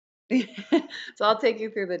 So I'll take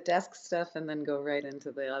you through the desk stuff and then go right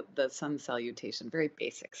into the sun salutation, very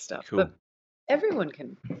basic stuff. Cool. But everyone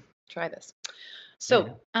can try this. Yeah.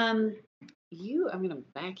 So, I'm gonna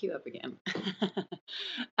back you up again.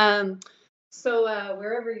 um, so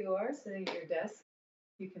wherever you are sitting at your desk,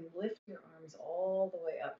 you can lift your arms all the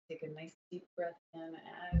way up. Take a nice deep breath in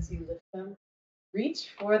as you lift them. Reach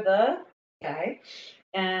for the sky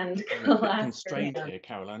and I'm a bit clasp your constrained hands. here,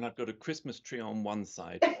 Caroline. I've got a Christmas tree on one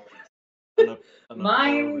side and a bow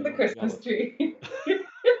Mind the ring on the Christmas other. tree.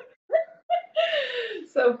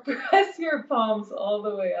 So press your palms all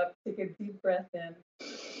the way up. Take a deep breath in.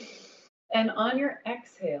 And on your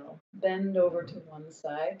exhale, bend over to one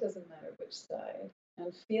side, doesn't matter which side,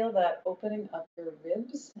 and feel that opening up your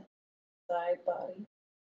ribs, side body.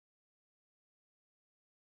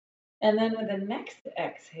 And then with the next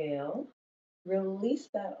exhale, release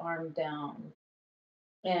that arm down.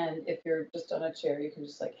 And if you're just on a chair, you can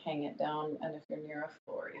just like hang it down. And if you're near a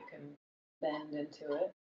floor, you can bend into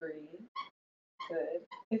it. Breathe. Good.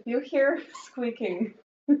 If you hear squeaking,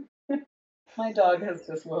 my dog has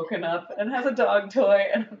just woken up and has a dog toy,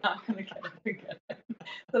 and I'm not going to get it again.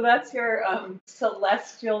 So that's your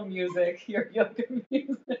celestial music, your yoga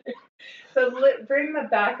music. So bring the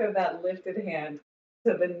back of that lifted hand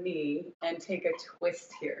to the knee and take a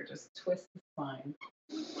twist here. Just twist the spine.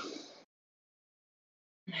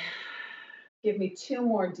 Give me 2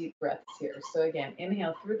 more deep breaths here. So again,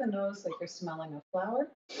 inhale through the nose like you're smelling a flower.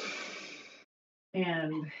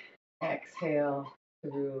 And exhale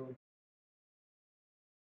through.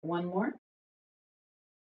 1 more.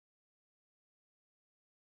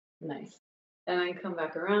 Nice. And then come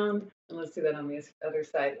back around, and let's do that on the other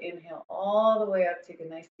side. Inhale all the way up. Take a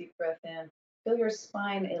nice deep breath in. Feel your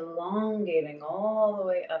spine elongating all the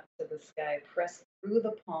way up to the sky. Press through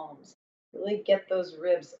the palms. Really get those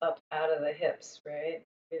ribs up out of the hips, right?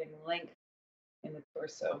 Getting length in the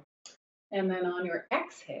torso. And then on your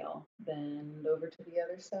exhale, bend over to the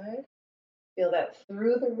other side. Feel that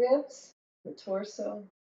through the ribs, the torso.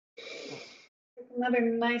 Another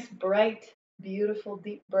nice, bright, beautiful,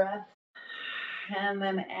 deep breath. And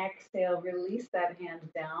then exhale, release that hand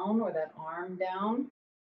down or that arm down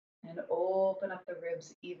and open up the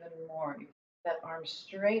ribs even more. You put that arm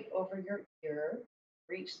straight over your ear,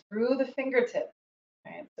 reach through the fingertips.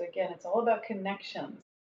 Right? So again, it's all about connections,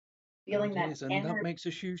 feeling It that is, and that energy. makes a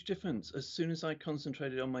huge difference. As soon as I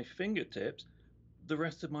concentrated on my fingertips, the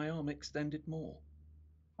rest of my arm extended more.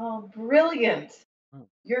 Oh, brilliant. Oh.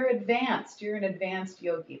 You're advanced. You're an advanced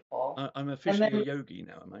yogi, Paul. I'm And officially a then yogi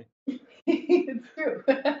now, am I? it's true.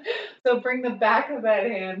 So bring the back of that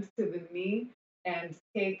hand to the knee and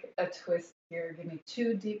take a twist here. Give me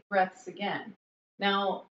 2 deep breaths again.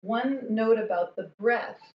 Now, one note about the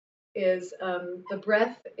breath is the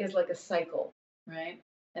breath is like a cycle, right?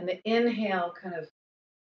 And the inhale kind of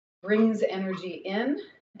brings energy in,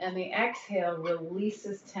 and the exhale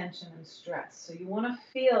releases tension and stress. So you want to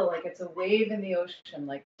feel like it's a wave in the ocean,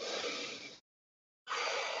 like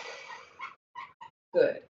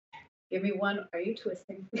good. Give me one. Are you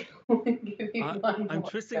twisting? Give me one I'm more.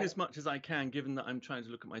 twisting as much as I can, given that I'm trying to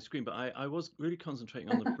look at my screen, but I was really concentrating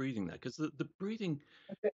on the breathing there, because the breathing,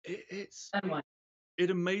 Okay. And one. it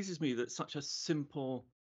amazes me that such a simple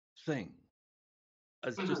thing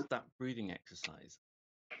as Uh-huh. just that breathing exercise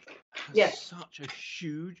has Yes. such a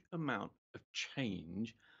huge amount of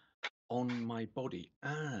change on my body.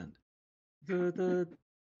 And the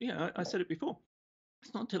yeah, I said it before.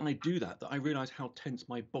 It's not until I do that that I realize how tense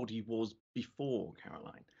my body was before,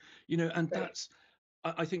 Caroline. And Right.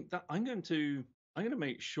 I think that I'm going to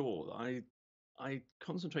make sure that I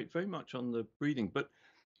concentrate very much on the breathing, but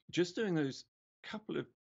just doing those couple of,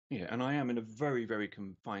 and I am in a very, very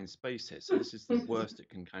confined space here, so this is the worst it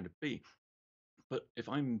can kind of be. But if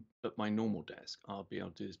I'm at my normal desk, I'll be able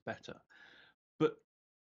to do this better. But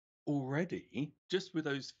already, just with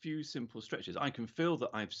those few simple stretches, I can feel that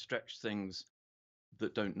I've stretched things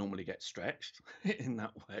that don't normally get stretched in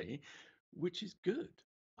that way, which is good,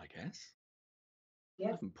 I guess. I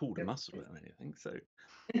Yes. haven't pulled a Good. muscle or anything. So,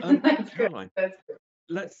 That's good. Caroline, That's good.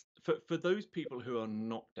 let's for those people who are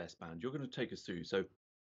not desk bound, you're going to take us through. So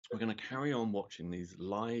we're going to carry on watching these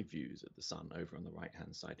live views of the sun over on the right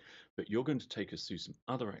hand side, but you're going to take us through some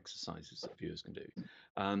other exercises that viewers can do.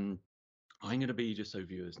 Um, I'm going to be, just so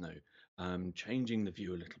viewers know, changing the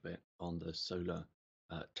view a little bit on the solar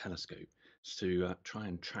telescope to try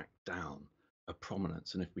and track down a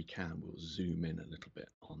prominence. And if we can, we'll zoom in a little bit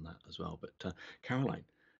on that as well. But Caroline,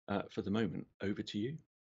 for the moment, over to you.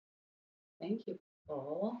 Thank you,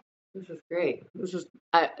 Paul. This is great.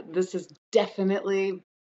 This is definitely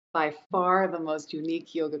by far the most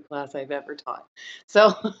unique yoga class I've ever taught. So,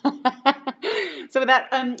 so with that,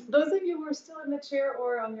 those of you who are still in the chair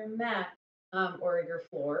or on your mat or your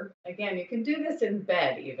floor, again, you can do this in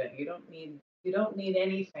bed. Even you don't need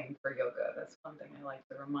anything for yoga. That's one thing I like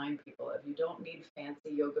to remind people of. You don't need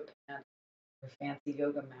fancy yoga pants or fancy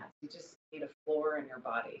yoga mats. You just need a floor in your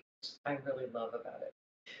body, which I really love about it.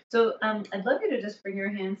 So I'd love you to just bring your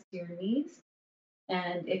hands to your knees.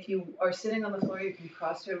 And if you are sitting on the floor, you can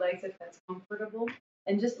cross your legs if that's comfortable.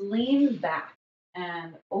 And just lean back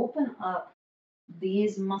and open up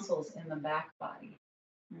these muscles in the back body.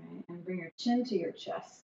 Right? And bring your chin to your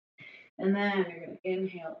chest. And then you're going to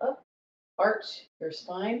inhale up, arch your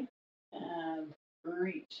spine, and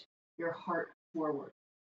reach your heart forward.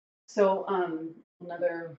 So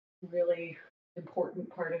another really important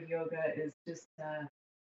part of yoga is just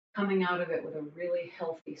coming out of it with a really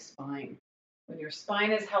healthy spine. When your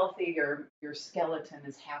spine is healthy, your skeleton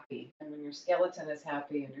is happy. And when your skeleton is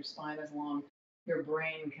happy and your spine is long, your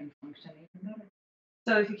brain can function even better.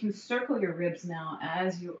 So if you can circle your ribs now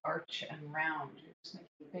as you arch and round, you're just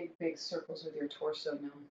making big, big circles with your torso now.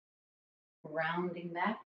 Rounding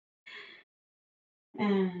that.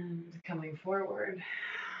 And coming forward.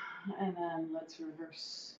 And then let's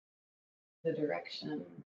reverse the direction.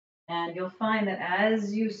 And you'll find that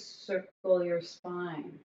as you circle your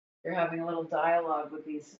spine, you're having a little dialogue with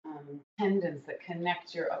these tendons that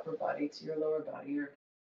connect your upper body to your lower body,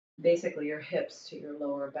 basically your hips to your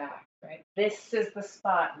lower back, right? This is the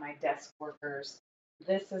spot, my desk workers.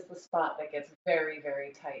 This is the spot that gets very,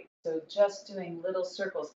 very tight. So just doing little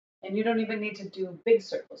circles, and you don't even need to do big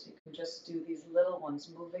circles. You can just do these little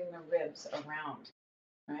ones, moving the ribs around,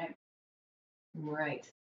 right? Right.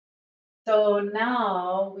 So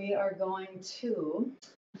now we are going to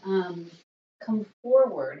come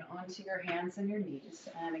forward onto your hands and your knees.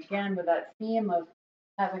 And again, with that theme of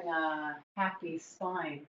having a happy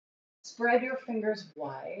spine, spread your fingers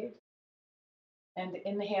wide and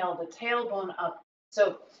inhale the tailbone up.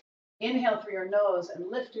 So inhale through your nose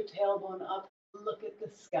and lift your tailbone up, look at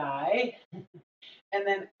the sky. And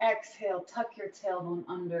then exhale, tuck your tailbone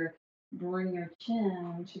under, bring your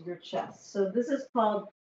chin to your chest. So this is called,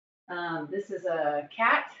 this is a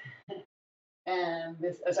cat. And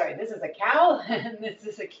this, this is a cow, and this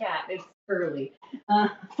is a cat. It's early.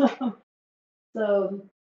 So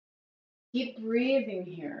keep breathing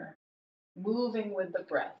here, moving with the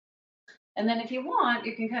breath. And then if you want,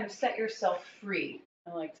 you can kind of set yourself free.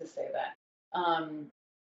 I like to say that.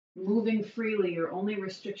 Moving freely, your only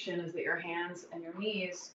restriction is that your hands and your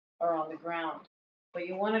knees are on the ground. But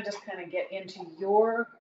you want to just kind of get into your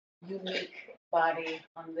unique body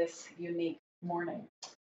on this unique morning.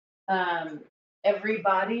 Every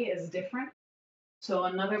body is different. So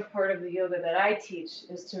another part of the yoga that I teach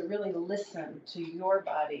is to really listen to your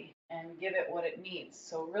body and give it what it needs.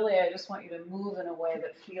 So really, I just want you to move in a way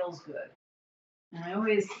that feels good. And I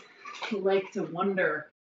always like to wonder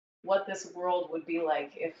what this world would be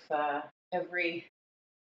like if every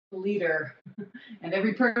leader and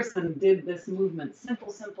every person did this movement,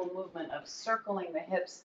 simple movement of circling the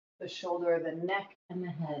hips, the shoulder, the neck, and the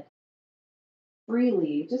head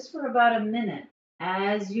freely, just for about a minute,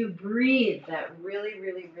 as you breathe that really,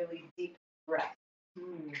 really, really deep breath.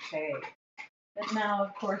 Okay. And now,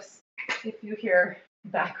 of course, if you hear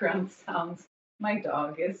background sounds, my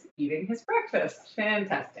dog is eating his breakfast.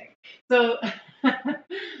 Fantastic. So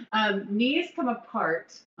knees come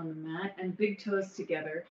apart on the mat and big toes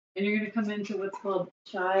together. And you're going to come into what's called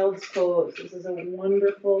child's pose. This is a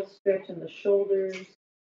wonderful stretch in the shoulders.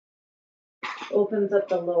 Opens up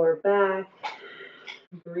the lower back.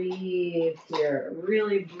 Breathe here.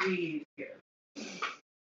 Really breathe here.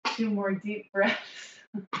 2 more deep breaths.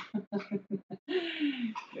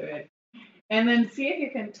 Good. And then see if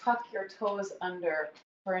you can tuck your toes under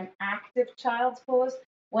for an active child's pose.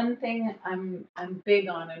 One thing I'm big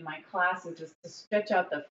on in my classes is to stretch out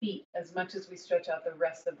the feet as much as we stretch out the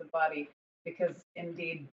rest of the body, because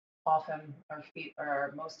indeed often our feet are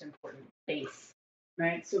our most important base,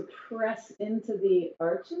 right? So press into the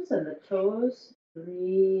arches and the toes.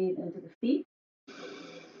 Breathe into the feet.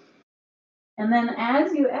 And then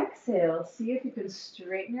as you exhale, see if you can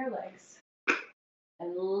straighten your legs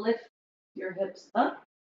and lift your hips up,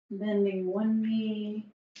 bending one knee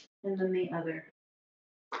and then the other.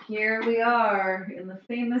 Here we are in the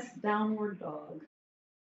famous downward dog.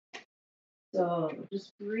 So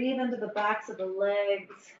just breathe into the backs of the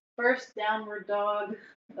legs. First downward dog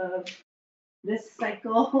of this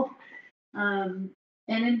cycle.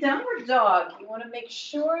 And in downward dog, you want to make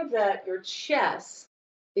sure that your chest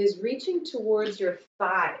is reaching towards your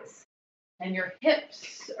thighs and your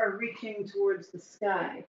hips are reaching towards the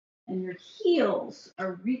sky and your heels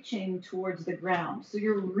are reaching towards the ground. So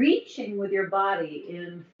you're reaching with your body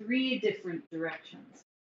in 3 different directions.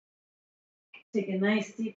 Take a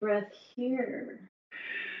nice deep breath here.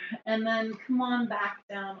 And then come on back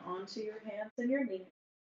down onto your hands and your knees.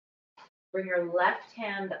 Bring your left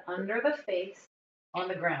hand under the face on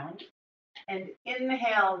the ground. And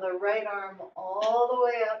inhale the right arm all the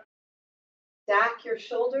way up. Stack your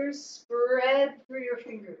shoulders, spread through your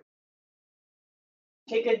fingers.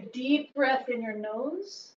 Take a deep breath in your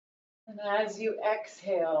nose. And as you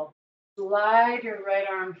exhale, slide your right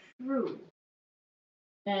arm through.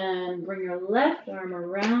 And bring your left arm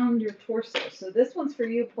around your torso. So this one's for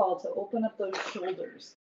you, Paul, to open up those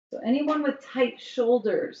shoulders. So anyone with tight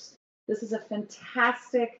shoulders, this is a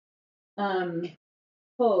fantastic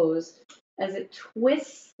pose as it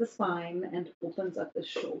twists the spine and opens up the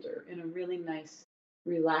shoulder in a really nice,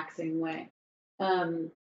 relaxing way.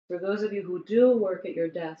 For those of you who do work at your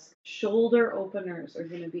desk, shoulder openers are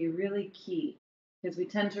going to be really key, because we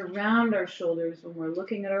tend to round our shoulders when we're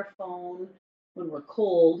looking at our phone, when we're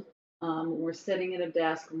cold, when we're sitting at a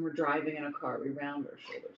desk, when we're driving in a car, we round our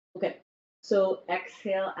shoulders. Okay, so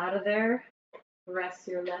exhale out of there. press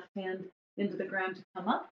your left hand into the ground to come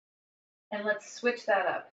up. And let's switch that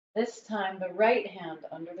up. This time, the right hand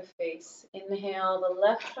under the face. Inhale the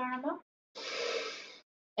left arm up.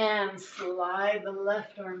 And slide the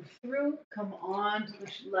left arm through. Come on to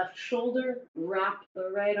the left shoulder. Wrap the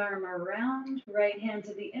right arm around. Right hand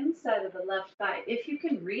to the inside of the left thigh. If you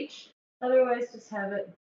can reach, otherwise just have it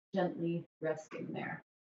gently resting there.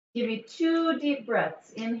 Give me 2 deep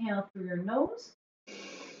breaths. Inhale through your nose.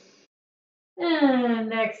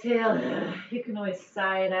 And exhale. You can always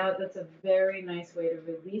sigh it out. That's a very nice way to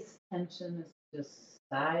release tension, is just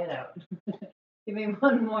sigh it out. Give me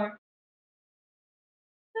 1 more.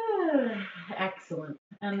 Excellent.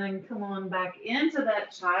 And then come on back into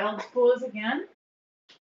that child's pose again.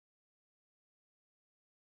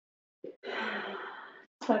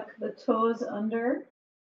 Tuck the toes under.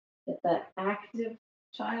 Get that active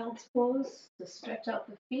child's pose to stretch out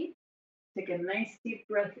the feet. Take a nice deep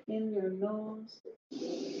breath in your nose.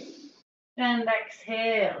 And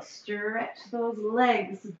exhale. Stretch those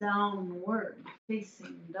legs downward,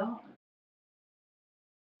 facing dog.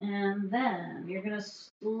 And then you're going to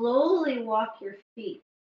slowly walk your feet.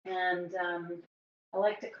 And I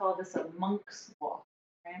like to call this a monk's walk.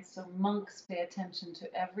 Right? So monks pay attention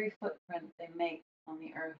to every footprint they make on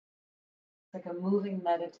the earth. It's like a moving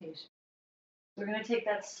meditation. We're going to take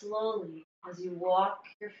that slowly as you walk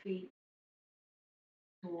your feet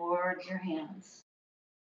towards your hands.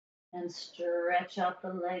 And stretch out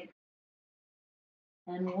the legs.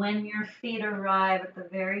 And when your feet arrive at the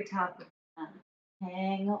very top of the mat,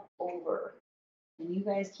 hang over. And you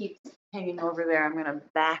guys keep hanging over there. I'm going to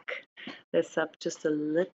back this up just a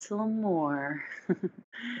little more.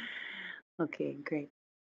 Okay, great.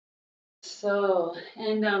 So,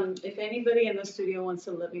 and if anybody in the studio wants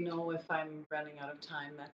to let me know if I'm running out of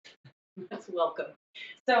time, that's welcome.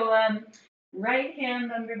 So, right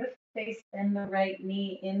hand under the face, bend the right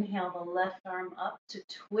knee. Inhale the left arm up to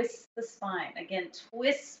twist the spine. Again,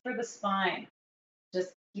 twist for the spine.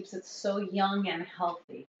 Just keeps it so young and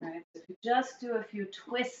healthy, right? So if you just do a few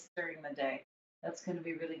twists during the day, that's going to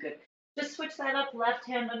be really good. Just switch that up. Left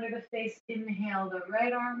hand under the face. Inhale the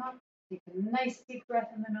right arm up. Take a nice deep breath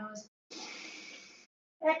in the nose.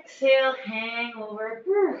 Exhale, hang over.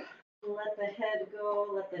 Let the head go.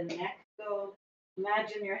 Let the neck go.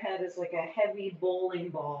 Imagine your head is like a heavy bowling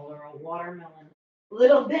ball or a watermelon.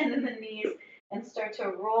 Little bend in the knees. And start to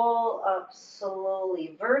roll up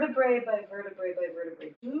slowly, vertebrae by vertebrae by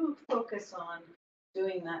vertebrae. Do focus on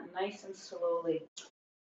doing that nice and slowly.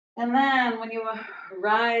 And then when you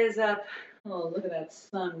rise up, oh, look at that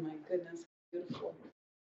sun, my goodness, beautiful,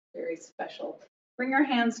 very special. Bring your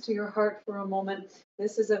hands to your heart for a moment.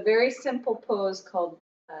 This is a very simple pose called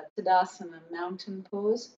Tadasana, mountain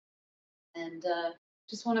pose. And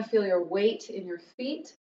just want to feel your weight in your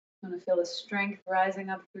feet. You want to feel the strength rising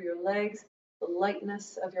up through your legs. The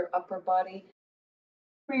lightness of your upper body.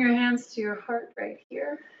 Bring your hands to your heart right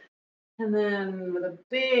here. And then with a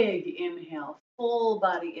big inhale, full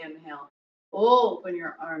body inhale, open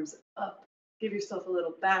your arms up. Give yourself a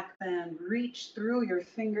little back bend. Reach through your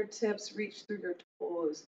fingertips, reach through your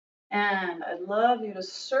toes. And I'd love you to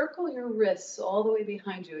circle your wrists all the way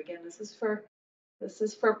behind you. Again, this is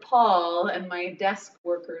for Paul and my desk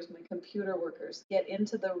workers, my computer workers. Get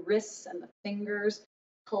into the wrists and the fingers.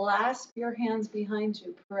 Clasp your hands behind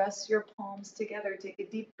you. Press your palms together. Take a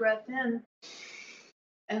deep breath in.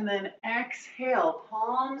 And then exhale.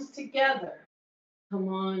 Palms together. Come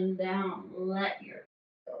on down. Let your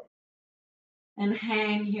go. And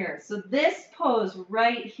hang here. So this pose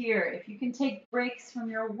right here, if you can take breaks from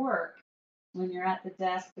your work when you're at the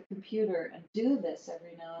desk, the computer, and do this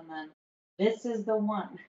every now and then, this is the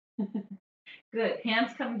one. Good.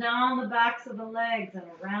 Hands come down the backs of the legs and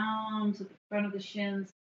around to the front of the shins.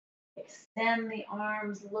 Extend the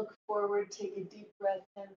arms, look forward, take a deep breath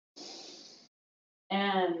in.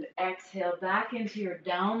 And exhale back into your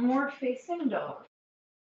downward facing dog.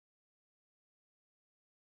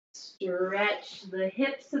 Stretch the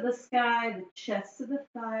hips to the sky, the chest to the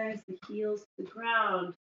thighs, the heels to the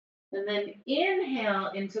ground. And then inhale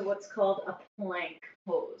into what's called a plank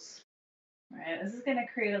pose. All right, this is going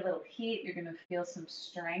to create a little heat. You're going to feel some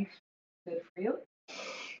strength. Good for you.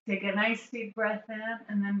 Take a nice deep breath in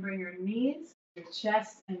and then bring your knees, your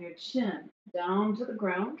chest, and your chin down to the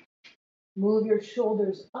ground. Move your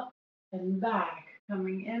shoulders up and back,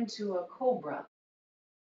 coming into a cobra.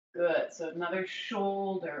 Good. So another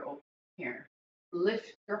shoulder open here.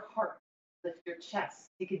 Lift your heart, lift your chest.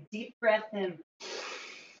 Take a deep breath in.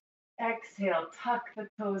 Exhale, tuck the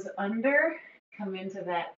toes under. Come into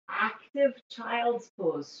that active child's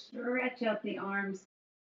pose. Stretch out the arms.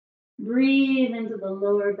 Breathe into the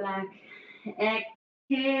lower back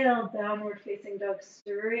Exhale, downward facing dog,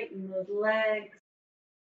 straighten those legs.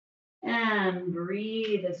 And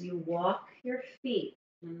breathe as you walk your feet.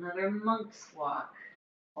 Another monk's walk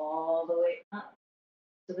all the way up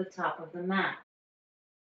to the top of the mat.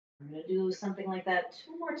 We're going to do something like that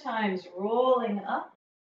 2 more times, rolling up,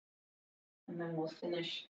 and then we'll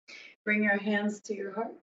finish. Bring your hands to your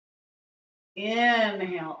heart.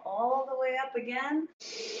 Inhale all the way up again.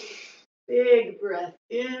 Big breath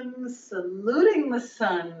in, saluting the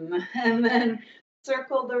sun, and then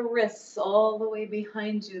circle the wrists all the way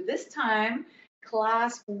behind you. This time,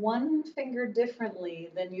 clasp one finger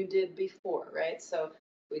differently than you did before, right? So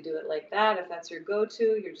we do it like that. If that's your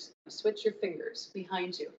go-to, you're just going to switch your fingers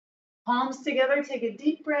behind you. Palms together, take a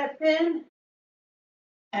deep breath in.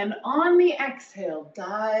 And on the exhale,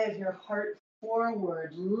 dive your heart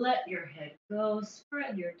forward. Let your head go.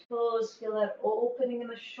 Spread your toes. Feel that opening in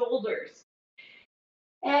the shoulders.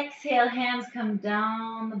 Exhale, hands come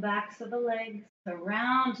down the backs of the legs,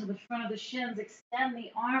 around to the front of the shins. Extend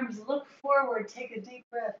the arms. Look forward. Take a deep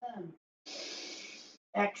breath in.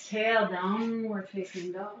 Exhale, downward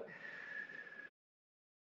facing dog.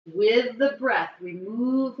 With the breath, we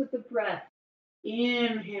move with the breath.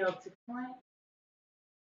 Inhale to plank.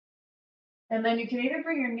 And then you can either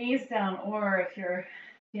bring your knees down, or if you're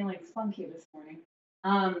feeling spunky this morning,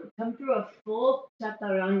 come through a full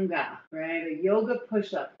chaturanga, right? A yoga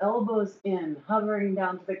push-up, elbows in, hovering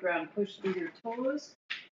down to the ground, push through your toes,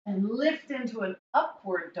 and lift into an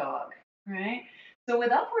upward dog, right? So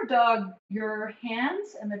with upward dog, your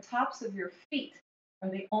hands and the tops of your feet are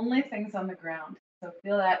the only things on the ground. So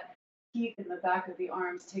feel that heat in the back of the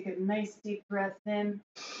arms. Take a nice deep breath in.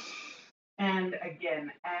 And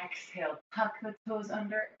again, exhale, tuck the toes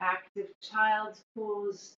under, active child's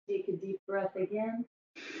pose. Take a deep breath again.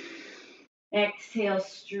 Exhale,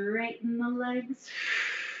 straighten the legs.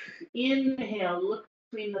 Inhale, look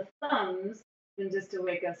between the thumbs. And just to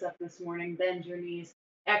wake us up this morning, bend your knees.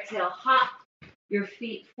 Exhale, hop your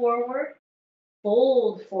feet forward.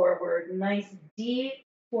 Fold forward, nice deep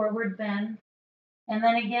forward bend. And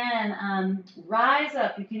then again, rise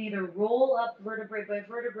up. You can either roll up vertebrae by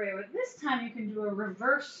vertebrae, or this time you can do a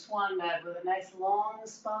reverse swan dive with a nice long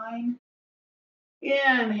spine.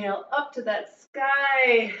 Inhale up to that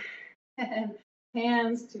sky, and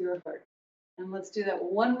hands to your heart. And let's do that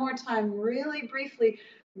one more time, really briefly,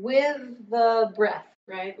 with the breath,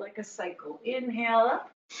 right? Like a cycle. Inhale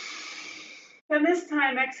up. And this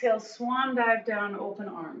time, exhale, swan dive down, open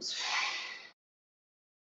arms.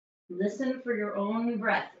 Listen for your own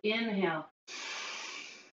breath. Inhale.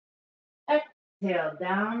 Exhale,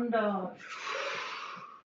 down dog.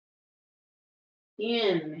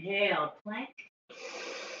 Inhale, plank.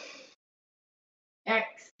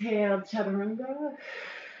 Exhale, chaturanga.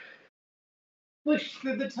 Push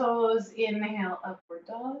through the toes. Inhale, upward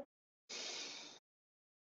dog.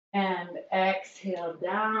 And exhale,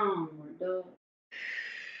 downward dog.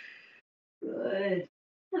 Good.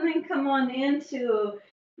 And then come on into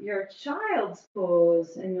your child's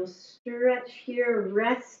pose, and you'll stretch here,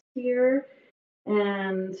 rest here.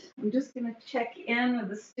 And I'm just going to check in with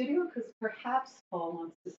the studio because perhaps Paul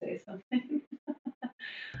wants to say something.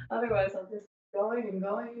 Otherwise, I'll just going and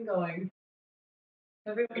going and going.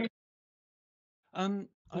 Everyone.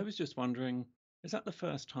 I was just wondering, is that the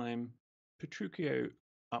first time Petruchio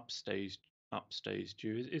upstaged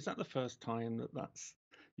you? Is that the first time that's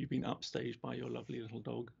you've been upstaged by your lovely little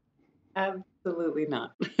dog? Absolutely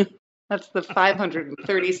not. That's the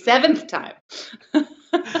 537th time.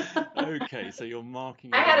 Okay, so you're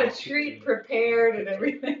marking. I had a treat prepared and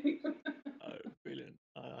everything. Oh, brilliant.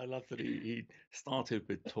 I love that he started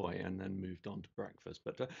with toy and then moved on to breakfast.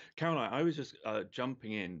 But Caroline, I was just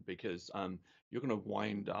jumping in because you're going to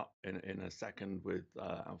wind up in a second with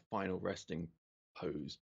our final resting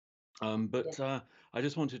pose. But I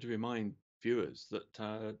just wanted to remind viewers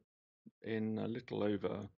that in a little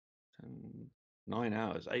over 9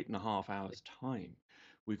 hours, 8.5 hours time,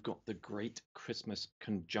 we've got the Great Christmas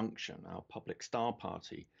Conjunction, our public star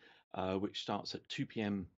party, which starts at 2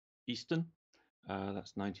 p.m. Eastern.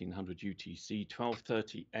 That's 1900 UTC,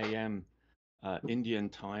 12:30 a.m. Indian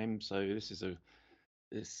time. So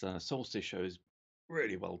this solstice show is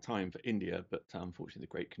really well timed for India, but unfortunately the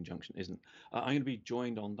Great Conjunction isn't. I'm going to be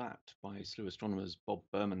joined on that by Slooh astronomers Bob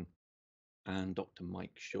Berman and Dr.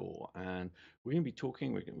 Mike Shaw, and we're going to be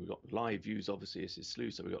talking. We've got live views, obviously. This is Slooh,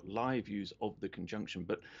 so we've got live views of the conjunction.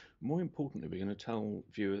 But more importantly, we're going to tell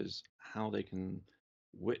viewers how they can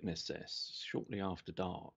witness this shortly after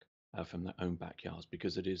dark from their own backyards,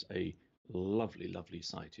 because it is a Lovely, lovely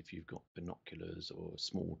sight if you've got binoculars or a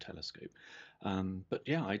small telescope. But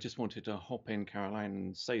yeah, I just wanted to hop in, Caroline,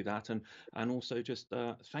 and say that, and also just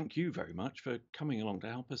thank you very much for coming along to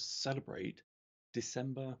help us celebrate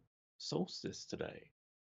December solstice today.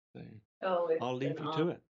 So Oh, it's I'll leave an you honor. to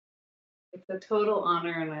it. It's a total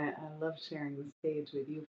honor, and I love sharing the stage with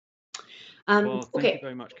you. Well, thank you Okay,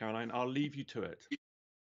 very much, Caroline. I'll leave you to it.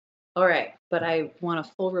 All right, but I want a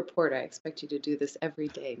full report. I expect you to do this every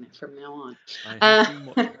day from now on. I have Uh, been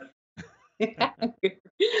watching.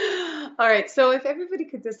 All right, so if everybody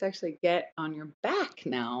could just actually get on your back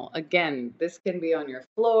now. Again, this can be on your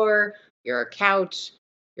floor, your couch,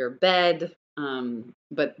 your bed,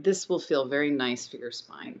 but this will feel very nice for your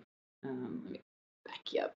spine. Let me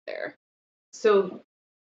back you up there. So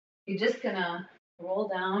you're just gonna roll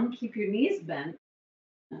down, keep your knees bent.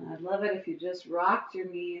 And I'd love it if you just rocked your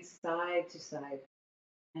knees side to side.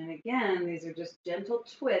 And again, these are just gentle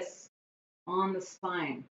twists on the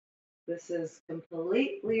spine. This is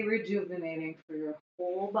completely rejuvenating for your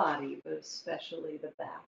whole body, but especially the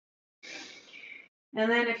back. And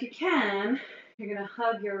then if you can, you're going to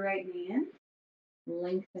hug your right knee in,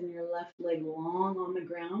 lengthen your left leg long on the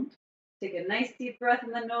ground. Take a nice deep breath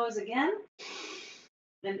in the nose again,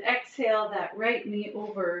 and exhale that right knee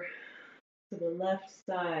over to the left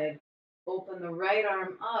side. Open the right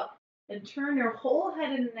arm up and turn your whole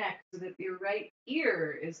head and neck so that your right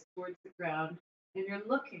ear is towards the ground and you're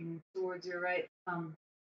looking towards your right thumb.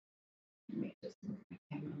 Let me just move my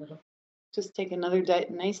camera a little. Just take another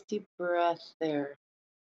nice deep breath there.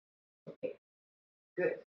 Okay,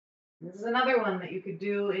 good. This is another one that you could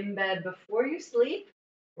do in bed before you sleep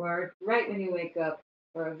or right when you wake up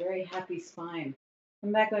for a very happy spine.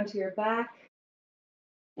 Come back onto your back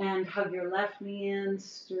and hug your left knee in,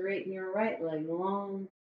 straighten your right leg long.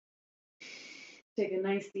 Take a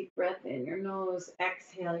nice deep breath in your nose.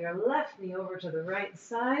 Exhale your left knee over to the right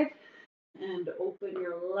side and open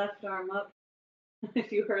your left arm up.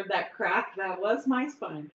 If you heard that crack, that was my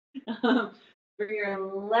spine. Bring your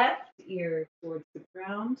left ear towards the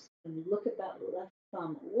ground and look at that left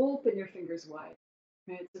thumb. Open your fingers wide.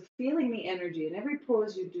 Right? So feeling the energy in every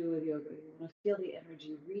pose you do with yoga, you want to feel the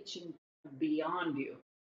energy reaching beyond you,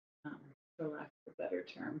 for lack of a better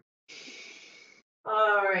term.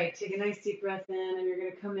 All right, take a nice deep breath in, and you're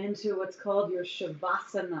going to come into what's called your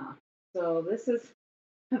Shavasana. So this is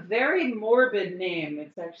a very morbid name.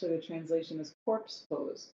 It's actually the translation is corpse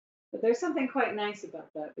pose. But there's something quite nice about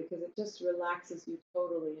that because it just relaxes you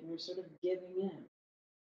totally, and you're sort of giving in,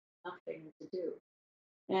 nothing to do.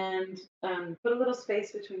 And put a little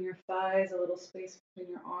space between your thighs, a little space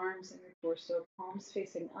between your arms and your torso, palms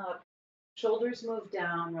facing up. Shoulders move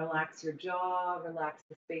down, relax your jaw, relax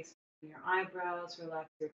the space between your eyebrows, relax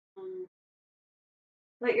your tongue.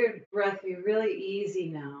 Let your breath be really easy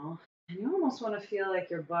now. And you almost want to feel like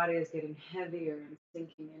your body is getting heavier and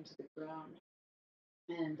sinking into the ground.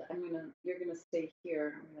 And you're gonna stay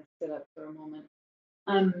here. I'm gonna sit up for a moment.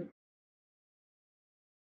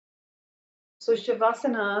 So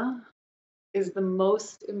Shavasana is the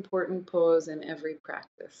most important pose in every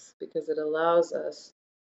practice because it allows us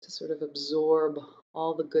to sort of absorb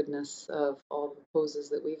all the goodness of all the poses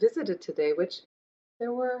that we visited today, which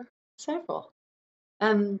there were several.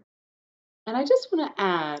 And I just want to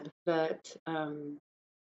add that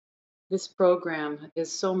this program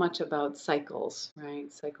is so much about cycles,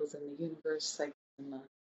 right? Cycles in the universe, cycles in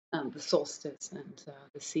the solstice and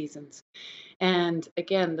the seasons. And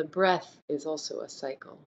again, the breath is also a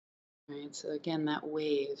cycle. Right, so again, that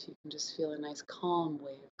wave, you can just feel a nice calm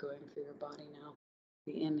wave going through your body now.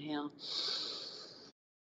 The inhale,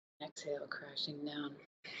 exhale, crashing down.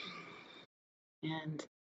 And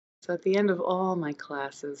so at the end of all my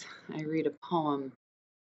classes, I read a poem.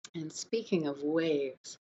 And speaking of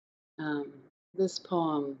waves, this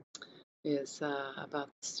poem is about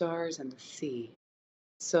the stars and the sea.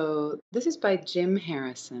 So this is by Jim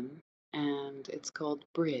Harrison, and it's called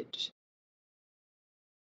Bridge.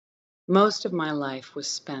 Most of my life was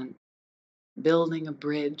spent building a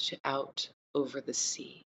bridge out over the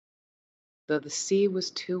sea, though the sea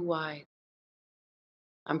was too wide.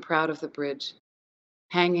 I'm proud of the bridge,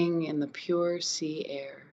 hanging in the pure sea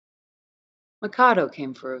air. Mikado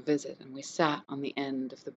came for a visit, and we sat on the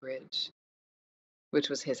end of the bridge, which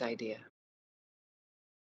was his idea.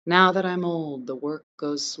 Now that I'm old, the work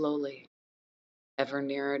goes slowly. Ever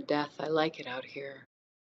nearer death, I like it out here,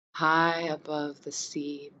 high above the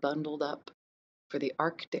sea, bundled up for the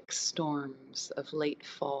Arctic storms of late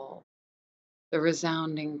fall, the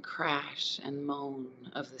resounding crash and moan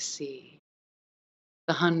of the sea,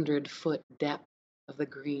 the 100-foot depth of the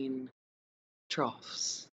green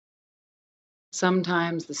troughs.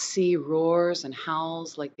 Sometimes the sea roars and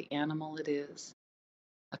howls like the animal it is,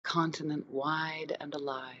 a continent wide and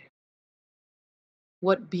alive.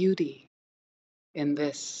 What beauty in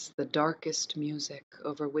this, the darkest music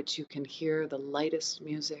over which you can hear the lightest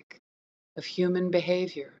music of human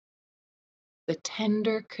behavior, the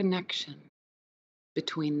tender connection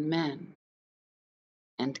between men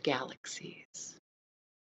and galaxies.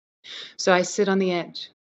 So I sit on the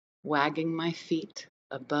edge, wagging my feet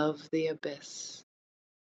above the abyss.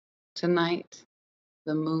 Tonight,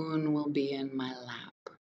 the moon will be in my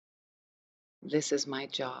lap. This is my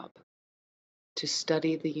job, to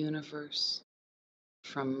study the universe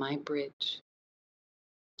from my bridge.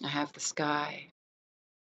 I have the sky,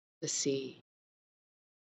 the sea,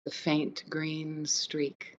 the faint green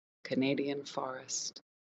streak, Canadian forest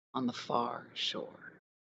on the far shore.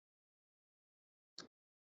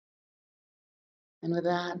 And with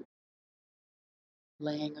that,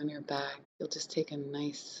 laying on your back, you'll just take a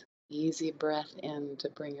nice, easy breath in to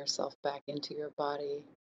bring yourself back into your body,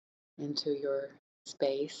 into your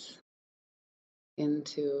space,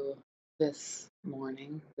 into this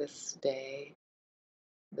morning, this day,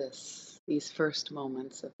 these first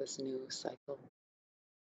moments of this new cycle.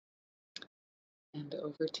 And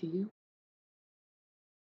over to you.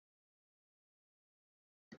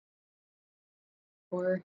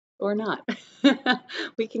 Or not.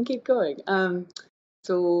 We can keep going.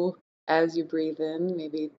 So as you breathe in,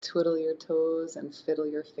 maybe twiddle your toes and fiddle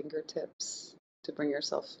your fingertips to bring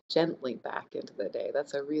yourself gently back into the day.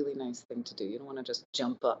 That's a really nice thing to do. You don't want to just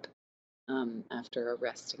jump up after a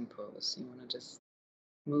resting pose. You want to just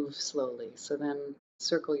move slowly. So then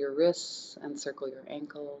circle your wrists and circle your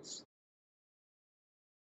ankles.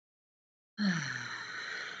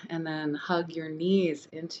 And then hug your knees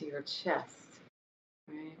into your chest.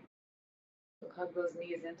 Right? So hug those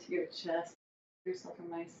knees into your chest. Give yourself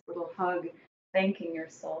a nice little hug, thanking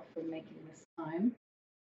yourself for making this time.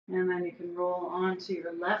 And then you can roll onto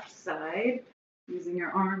your left side, using your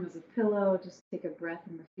arm as a pillow. Just take a breath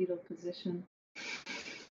in the fetal position.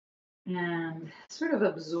 And sort of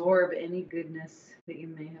absorb any goodness that you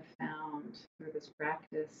may have found through this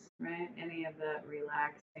practice, right? Any of that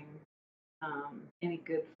relaxing, any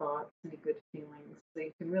good thoughts, any good feelings. So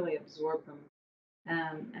you can really absorb them.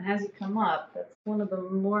 And as you come up, that's one of the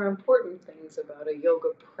more important things about a yoga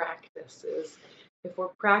practice is if we're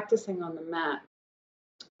practicing on the mat,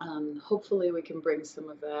 hopefully we can bring some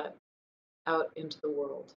of that out into the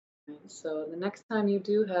world. Right? So the next time you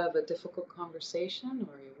do have a difficult conversation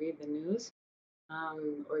or you read the news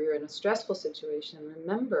or you're in a stressful situation,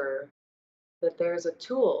 remember that there's a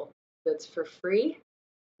tool that's for free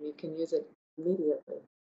and you can use it immediately.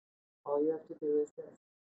 All you have to do is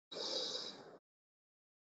this.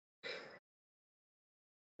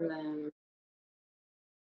 And then,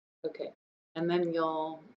 okay. And then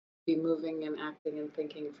you'll be moving and acting and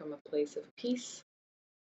thinking from a place of peace.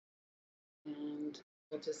 And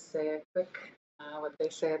we'll just say a quick, what they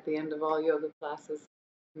say at the end of all yoga classes,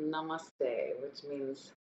 namaste, which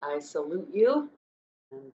means I salute you.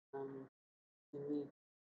 And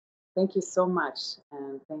thank you so much.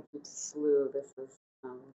 And thank you to Slooh. This is